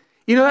him.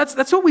 You know,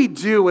 that's what we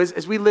do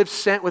as we live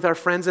sent with our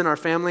friends and our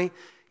family.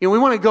 You know, we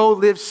want to go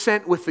live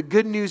sent with the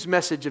good news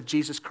message of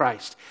Jesus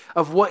Christ,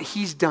 of what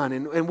he's done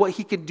and what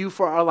he can do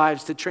for our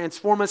lives to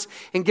transform us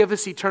and give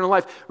us eternal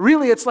life.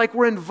 Really, it's like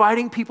we're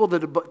inviting people to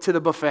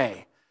the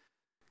buffet.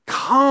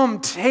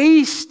 Come,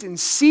 taste and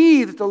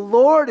see that the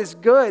Lord is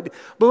good.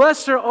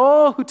 Blessed are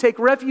all who take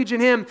refuge in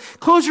him.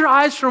 Close your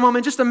eyes for a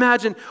moment. Just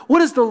imagine, what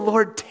does the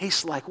Lord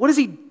taste like? What has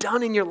he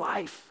done in your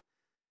life?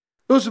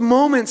 Those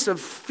moments of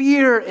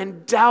fear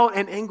and doubt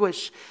and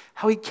anguish,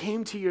 how he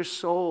came to your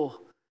soul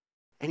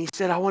and he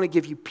said, I want to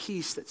give you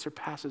peace that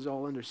surpasses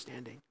all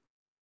understanding.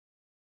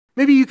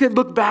 Maybe you could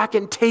look back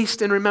and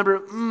taste and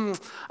remember,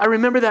 I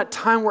remember that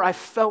time where I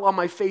fell on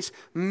my face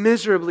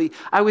miserably.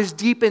 I was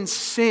deep in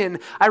sin.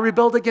 I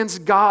rebelled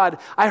against God.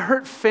 I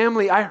hurt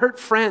family. I hurt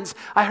friends.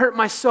 I hurt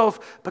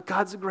myself. But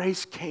God's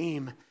grace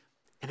came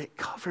and it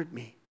covered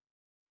me.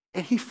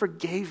 And he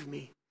forgave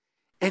me.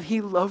 And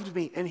he loved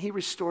me. And he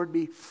restored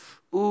me.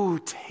 Ooh,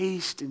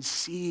 taste and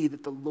see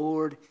that the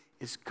Lord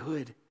is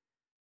good.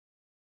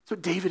 That's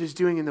what David is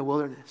doing in the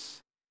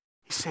wilderness.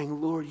 He's saying,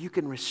 Lord, you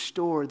can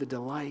restore the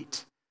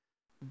delight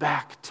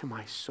back to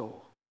my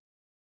soul.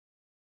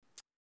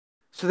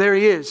 So there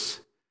he is.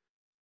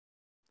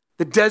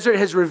 The desert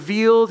has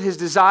revealed his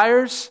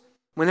desires.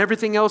 When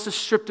everything else is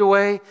stripped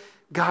away,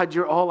 God,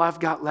 you're all I've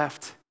got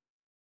left.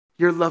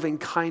 Your loving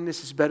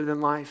kindness is better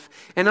than life.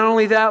 And not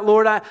only that,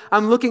 Lord,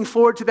 I'm looking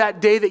forward to that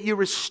day that you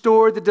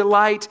restore the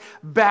delight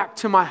back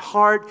to my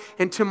heart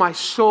and to my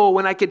soul,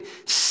 when I could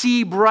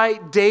see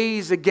bright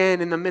days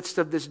again in the midst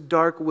of this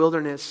dark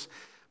wilderness.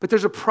 But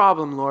there's a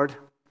problem, Lord.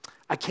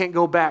 I can't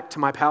go back to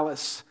my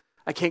palace.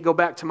 I can't go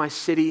back to my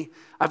city.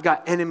 I've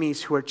got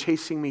enemies who are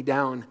chasing me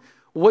down.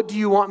 What do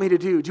you want me to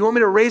do? Do you want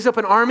me to raise up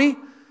an army?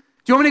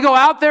 Do you want me to go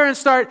out there and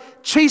start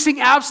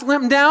chasing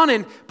Absalom down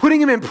and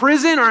putting him in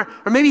prison? Or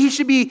maybe he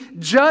should be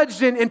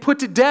judged and put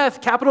to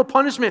death, capital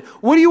punishment.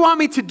 What do you want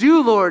me to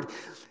do, Lord?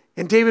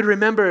 And David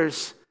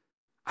remembers,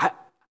 I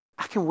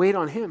can wait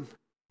on him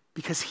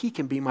because he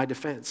can be my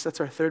defense.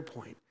 That's our third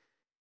point.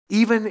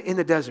 Even in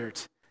the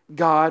desert,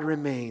 God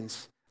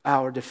remains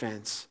our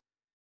defense.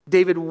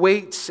 David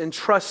waits and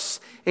trusts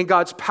in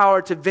God's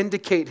power to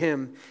vindicate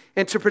him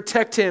and to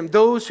protect him.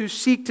 Those who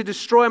seek to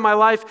destroy my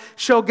life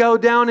shall go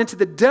down into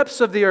the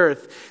depths of the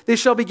earth. They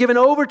shall be given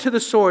over to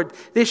the sword.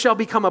 They shall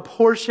become a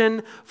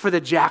portion for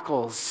the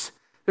jackals.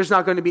 There's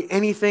not going to be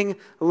anything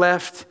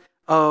left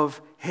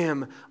of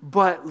him.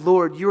 But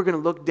Lord, you are going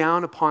to look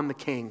down upon the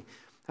king.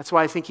 That's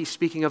why I think he's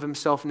speaking of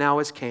himself now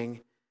as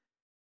king.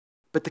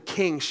 But the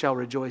king shall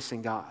rejoice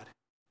in God.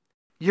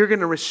 You're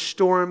going to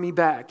restore me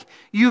back.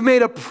 You've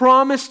made a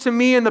promise to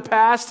me in the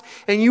past,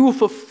 and you will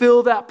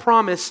fulfill that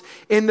promise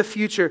in the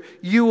future.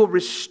 You will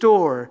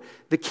restore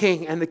the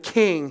king, and the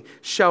king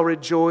shall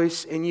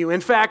rejoice in you. In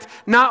fact,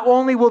 not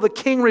only will the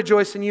king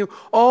rejoice in you,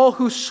 all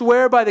who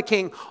swear by the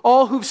king,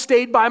 all who've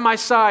stayed by my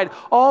side,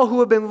 all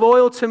who have been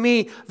loyal to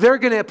me, they're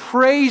going to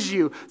praise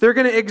you. They're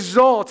going to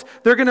exalt.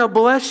 They're going to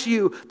bless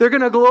you. They're going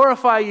to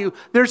glorify you.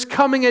 There's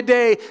coming a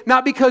day,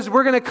 not because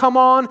we're going to come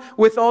on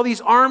with all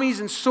these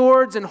armies and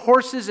swords and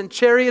horses and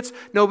chariots.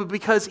 No, but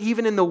because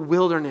even in the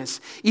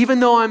wilderness, even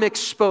though I'm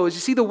exposed,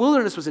 you see, the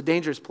wilderness was a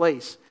dangerous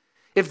place.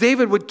 If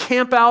David would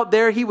camp out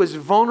there, he was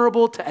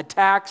vulnerable to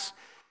attacks.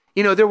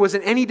 There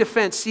wasn't any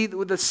defense. See,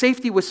 the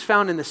safety was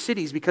found in the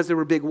cities because there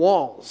were big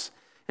walls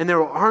and there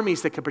were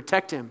armies that could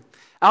protect him.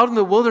 Out in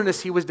the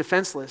wilderness, he was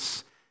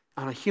defenseless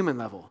on a human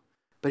level,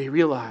 but he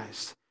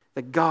realized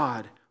that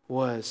God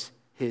was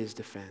his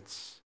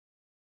defense.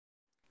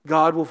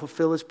 God will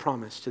fulfill his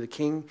promise to the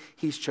king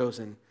he's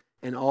chosen,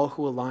 and all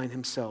who align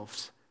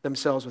themselves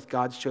with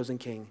God's chosen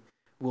king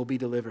will be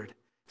delivered.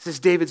 This is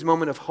David's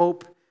moment of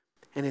hope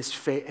and his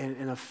faith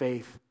and of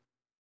faith.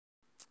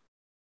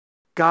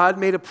 God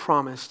made a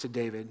promise to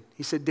David.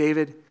 He said,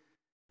 David,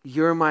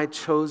 you're my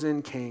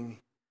chosen king.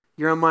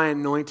 You're my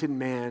anointed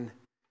man.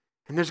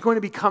 And there's going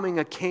to be coming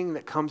a king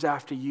that comes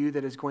after you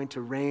that is going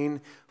to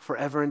reign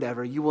forever and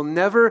ever. You will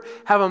never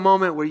have a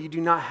moment where you do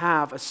not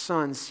have a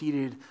son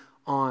seated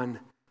on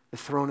the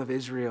throne of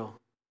Israel.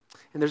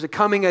 And there's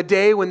coming a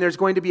day when there's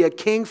going to be a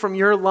king from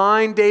your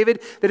line, David,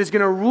 that is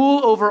going to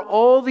rule over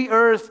all the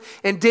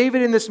earth. And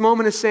David in this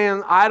moment is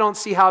saying, I don't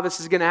see how this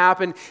is going to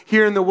happen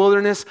here in the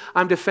wilderness.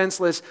 I'm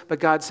defenseless. But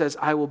God says,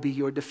 I will be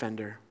your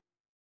defender.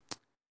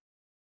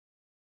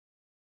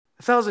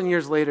 1,000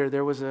 years later,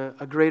 there was a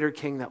greater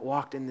king that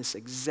walked in this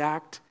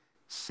exact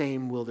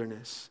same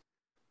wilderness,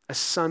 a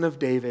son of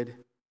David.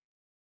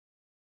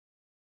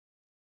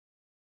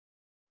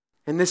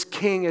 And this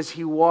king, as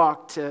he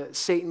walked,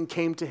 Satan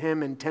came to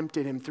him and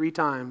tempted him 3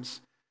 times.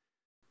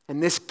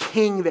 And this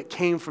king that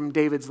came from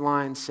David's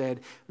line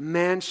said,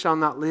 man shall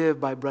not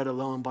live by bread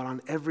alone, but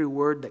on every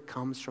word that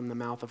comes from the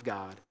mouth of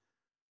God.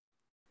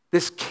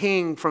 This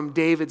king from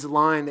David's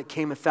line that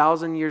came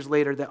 1,000 years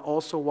later that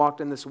also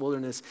walked in this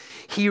wilderness,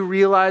 he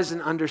realized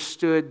and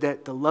understood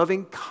that the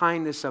loving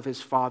kindness of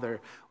his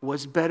father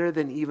was better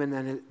than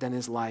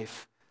his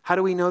life. How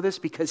do we know this?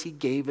 Because he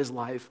gave his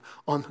life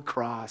on the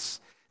cross.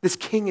 This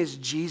king is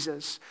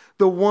Jesus,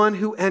 the one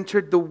who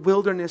entered the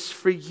wilderness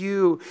for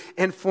you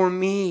and for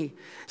me.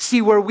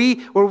 See, where we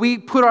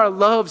put our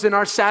loves and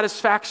our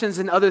satisfactions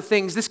in other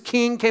things, this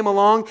king came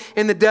along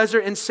in the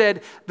desert and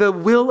said, the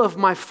will of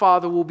my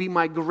Father will be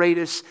my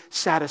greatest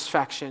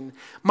satisfaction.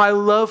 My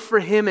love for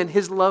him and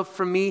his love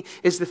for me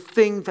is the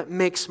thing that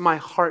makes my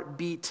heart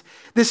beat.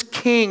 This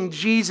king,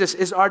 Jesus,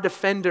 is our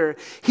defender.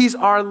 He's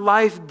our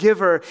life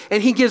giver,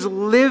 and he gives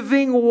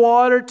living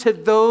water to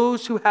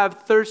those who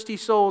have thirsty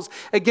souls.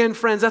 Again,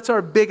 friends, that's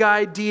our big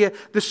idea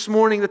this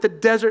morning, that the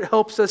desert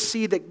helps us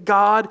see that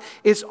God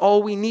is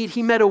all we need.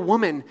 He met a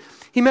woman.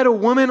 He met a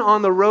woman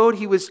on the road.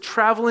 He was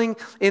traveling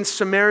in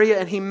Samaria,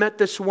 and he met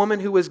this woman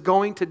who was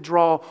going to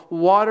draw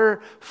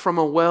water from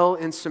a well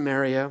in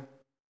Samaria.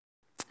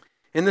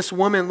 And this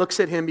woman looks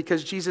at him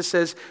because Jesus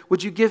says,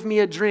 would you give me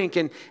a drink?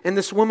 And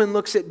this woman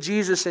looks at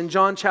Jesus in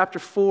John chapter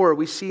 4.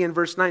 We see in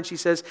verse 9, she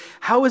says,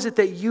 how is it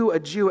that you, a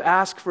Jew,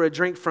 ask for a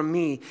drink from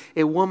me,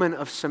 a woman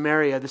of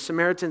Samaria? The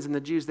Samaritans and the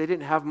Jews, they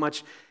didn't have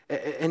much,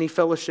 any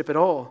fellowship at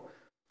all.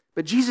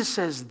 But Jesus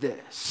says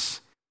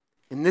this,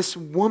 in this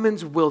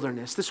woman's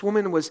wilderness, this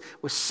woman was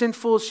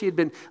sinful. She had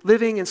been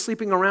living and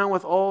sleeping around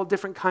with all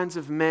different kinds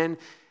of men.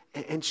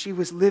 And she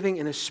was living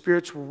in a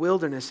spiritual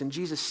wilderness, and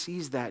Jesus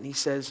sees that, and he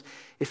says,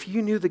 if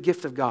you knew the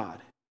gift of God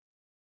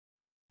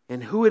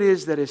and who it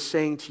is that is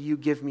saying to you,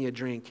 give me a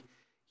drink,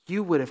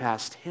 you would have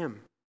asked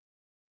him,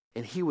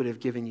 and he would have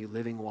given you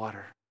living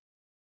water.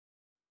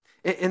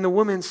 And the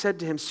woman said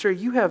to him, sir,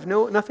 you have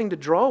nothing to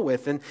draw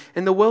with, and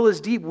the well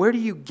is deep. Where do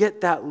you get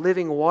that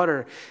living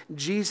water?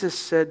 Jesus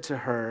said to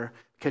her,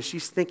 because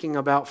she's thinking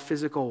about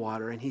physical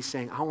water, and he's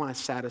saying, I want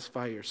to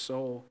satisfy your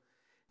soul.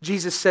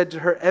 Jesus said to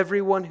her,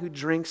 everyone who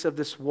drinks of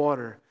this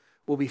water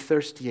will be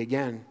thirsty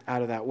again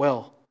out of that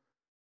well.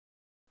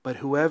 But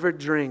whoever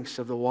drinks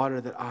of the water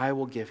that I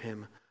will give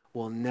him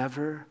will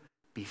never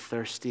be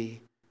thirsty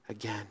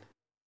again.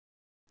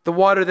 The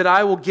water that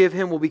I will give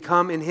him will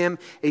become in him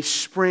a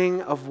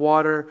spring of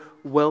water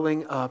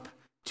welling up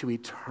to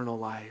eternal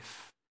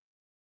life.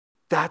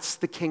 That's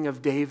the King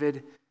of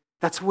David.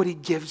 That's what he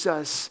gives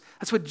us.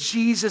 That's what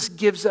Jesus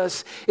gives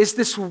us, is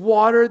this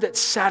water that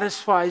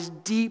satisfies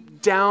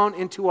deep down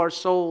into our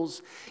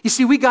souls. You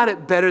see, we got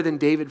it better than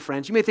David,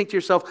 friends. You may think to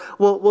yourself,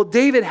 well,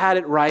 David had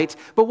it right,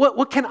 but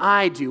what can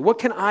I do? What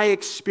can I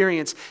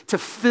experience to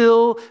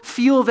feel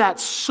that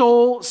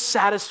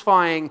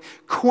soul-satisfying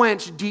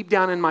quench deep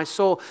down in my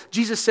soul?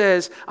 Jesus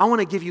says, I want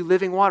to give you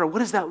living water.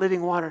 What is that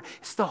living water?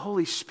 It's the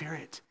Holy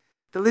Spirit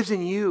that lives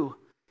in you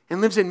and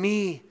lives in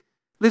me.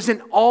 Lives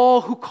in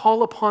all who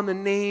call upon the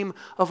name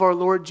of our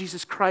Lord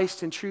Jesus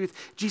Christ in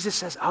truth. Jesus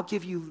says, I'll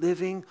give you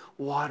living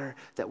water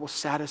that will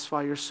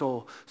satisfy your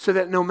soul, so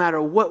that no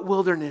matter what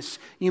wilderness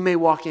you may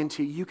walk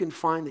into, you can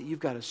find that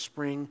you've got a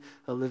spring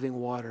of living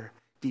water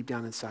deep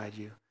down inside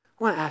you.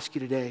 I want to ask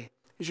you today,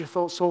 is your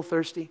soul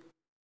thirsty?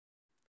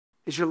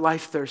 Is your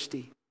life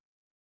thirsty?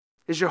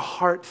 Is your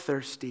heart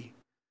thirsty?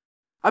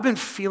 I've been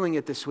feeling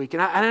it this week,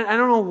 and I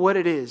don't know what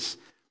it is.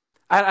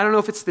 I don't know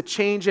if it's the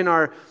change in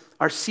our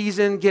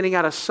season, getting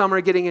out of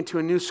summer, getting into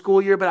a new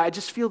school year, but I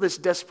just feel this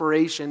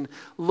desperation.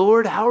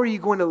 Lord, how are you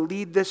going to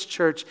lead this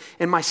church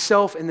and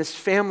myself and this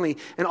family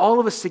and all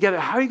of us together?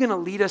 How are you going to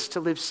lead us to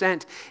live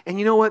sent? And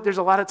you know what? There's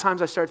a lot of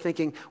times I start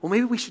thinking, well,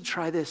 maybe we should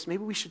try this.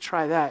 Maybe we should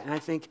try that. And I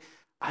think,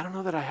 I don't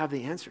know that I have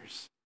the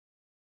answers.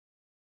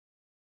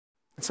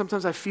 And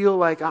sometimes I feel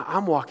like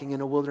I'm walking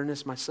in a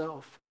wilderness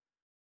myself.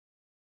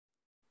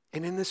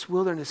 And in this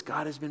wilderness,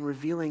 God has been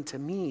revealing to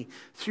me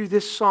through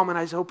this psalm, and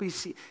I hope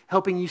He's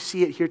helping you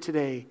see it here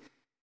today,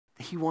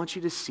 that He wants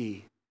you to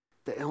see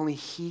that only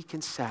He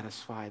can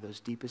satisfy those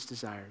deepest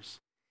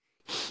desires.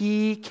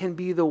 He can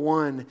be the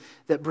one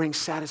that brings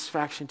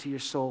satisfaction to your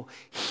soul.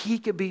 He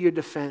could be your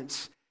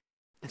defense.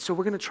 And so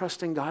we're going to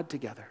trust in God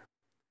together.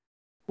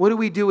 What do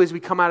we do as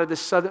we come out of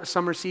this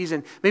summer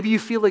season? Maybe you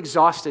feel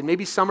exhausted.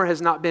 Maybe summer has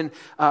not been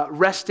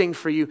resting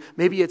for you.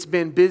 Maybe it's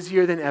been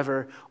busier than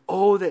ever.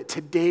 Oh, that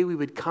today we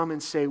would come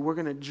and say, we're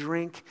going to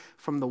drink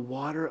from the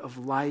water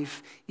of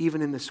life,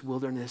 even in this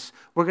wilderness.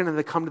 We're going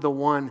to come to the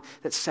one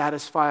that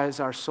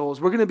satisfies our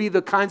souls. We're going to be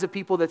the kinds of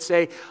people that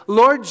say,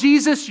 Lord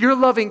Jesus, your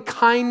loving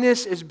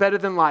kindness is better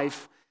than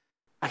life.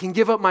 I can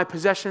give up my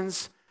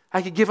possessions.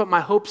 I can give up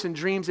my hopes and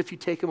dreams if you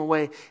take them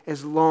away,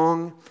 as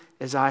long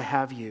as I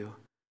have you.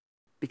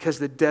 Because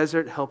the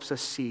desert helps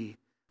us see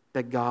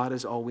that God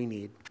is all we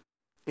need.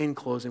 In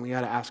closing, we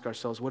got to ask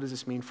ourselves, what does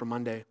this mean for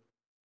Monday?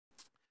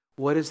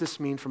 What does this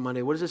mean for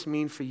Monday? What does this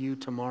mean for you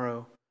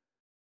tomorrow?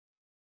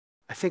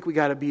 I think we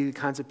got to be the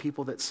kinds of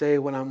people that say,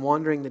 when I'm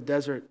wandering the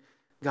desert,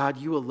 God,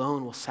 you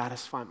alone will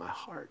satisfy my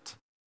heart.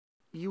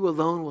 You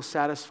alone will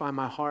satisfy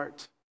my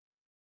heart.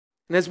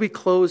 And as we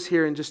close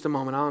here in just a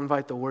moment, I'll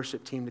invite the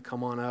worship team to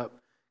come on up,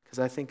 because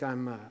I think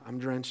I'm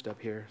drenched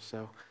up here,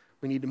 so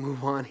we need to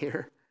move on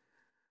here.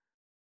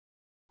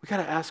 We got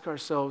to ask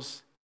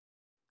ourselves,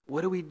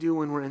 what do we do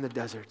when we're in the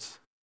deserts?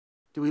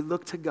 Do we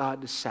look to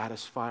God to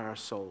satisfy our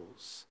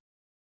souls?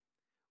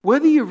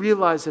 Whether you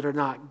realize it or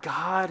not,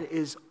 God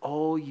is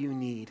all you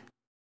need.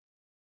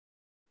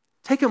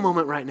 Take a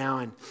moment right now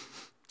and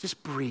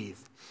just breathe.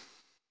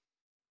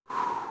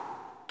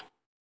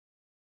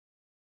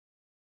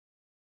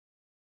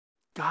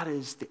 God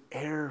is the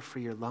air for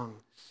your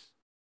lungs.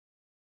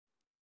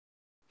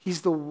 He's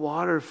the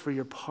water for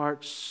your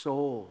parched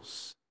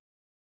souls.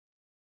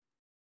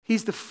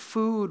 He's the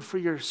food for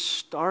your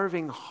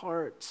starving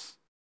hearts.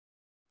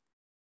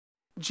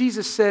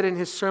 Jesus said in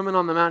his Sermon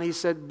on the Mount, he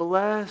said,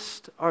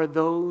 blessed are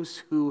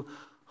those who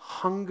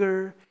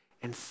hunger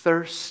and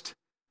thirst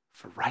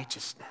for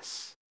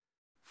righteousness,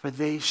 for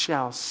they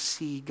shall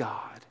see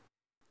God.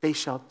 They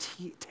shall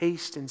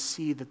taste and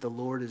see that the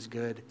Lord is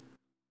good.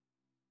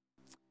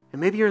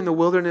 And maybe you're in the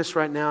wilderness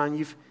right now and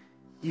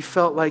you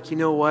felt like, you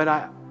know what,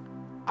 I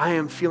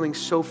am feeling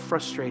so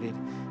frustrated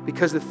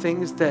because the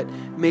things that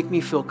make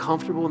me feel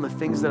comfortable and the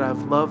things that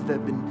I've loved that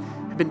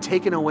have been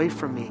taken away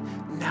from me.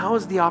 Now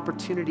is the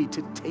opportunity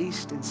to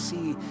taste and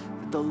see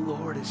that the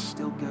Lord is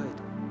still good.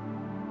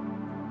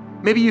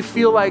 Maybe you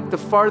feel like the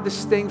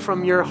farthest thing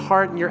from your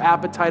heart and your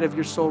appetite of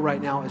your soul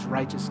right now is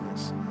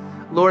righteousness.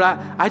 Lord,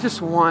 I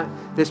just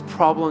want this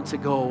problem to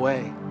go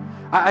away.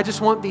 I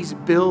just want these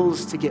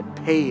bills to get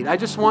paid. I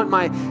just want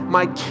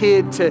my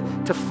kid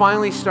to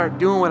finally start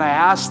doing what I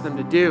asked them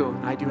to do.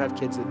 And I do have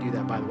kids that do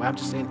that, by the way. I'm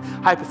just saying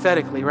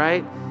hypothetically,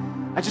 right?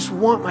 I just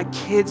want my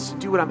kids to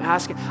do what I'm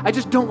asking. I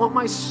just don't want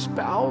my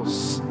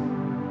spouse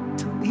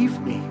to leave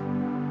me.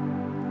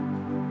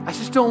 I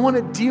just don't want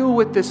to deal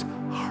with this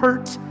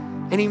hurt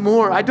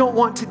anymore. I don't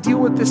want to deal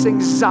with this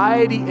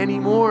anxiety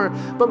anymore.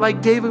 But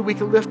like David, we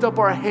can lift up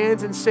our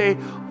hands and say,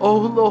 oh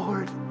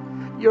Lord,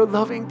 your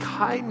loving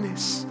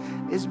kindness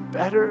is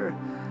better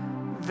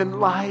than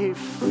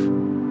life.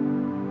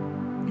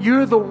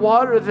 You're the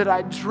water that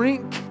I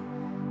drink.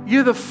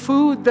 You're the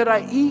food that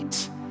I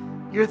eat.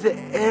 You're the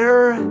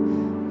air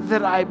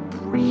that I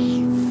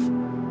breathe.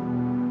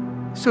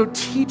 So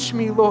teach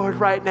me, Lord,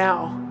 right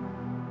now.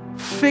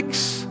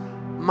 Fix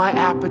my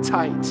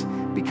appetite,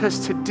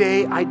 because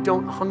today I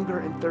don't hunger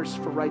and thirst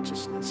for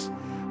righteousness,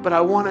 but I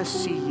want to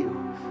see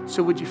you.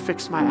 So would you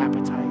fix my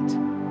appetite?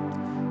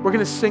 We're going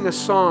to sing a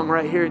song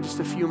right here in just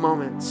a few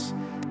moments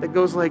that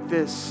goes like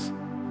this.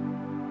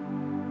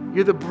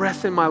 You're the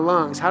breath in my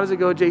lungs. How does it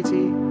go,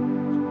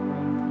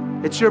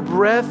 JT? It's your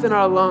breath in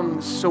our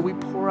lungs, so we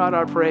pour out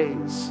our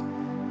praise.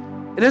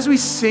 And as we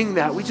sing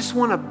that, we just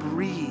want to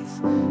breathe.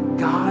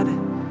 God,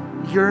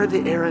 you're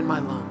the air in my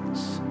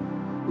lungs.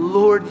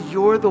 Lord,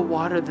 you're the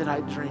water that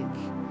I drink.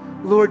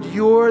 Lord,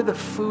 you're the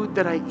food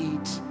that I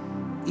eat.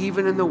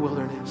 Even in the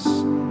wilderness,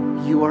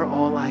 you are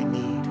all I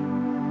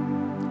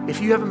need.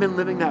 If you haven't been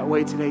living that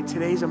way today,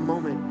 today's a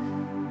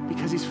moment,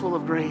 because he's full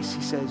of grace.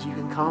 He says, you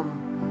can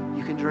come,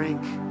 you can drink.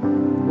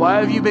 Why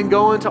have you been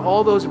going to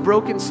all those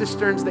broken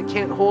cisterns that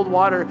can't hold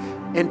water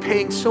and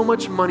paying so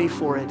much money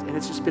for it, and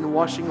it's just been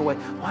washing away?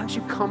 Why don't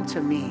you come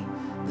to me,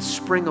 the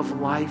spring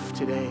of life,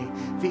 today?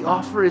 The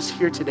offer is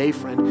here today,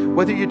 friend.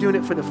 Whether you're doing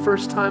it for the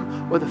first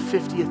time or the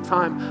 50th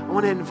time, I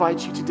want to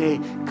invite you today,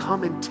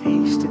 come and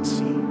taste and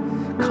see.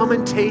 Come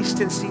and taste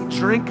and see.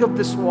 Drink of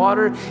this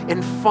water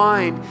and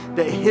find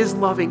that his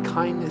loving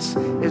kindness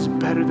is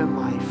better than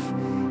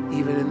life,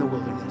 even in the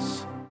wilderness.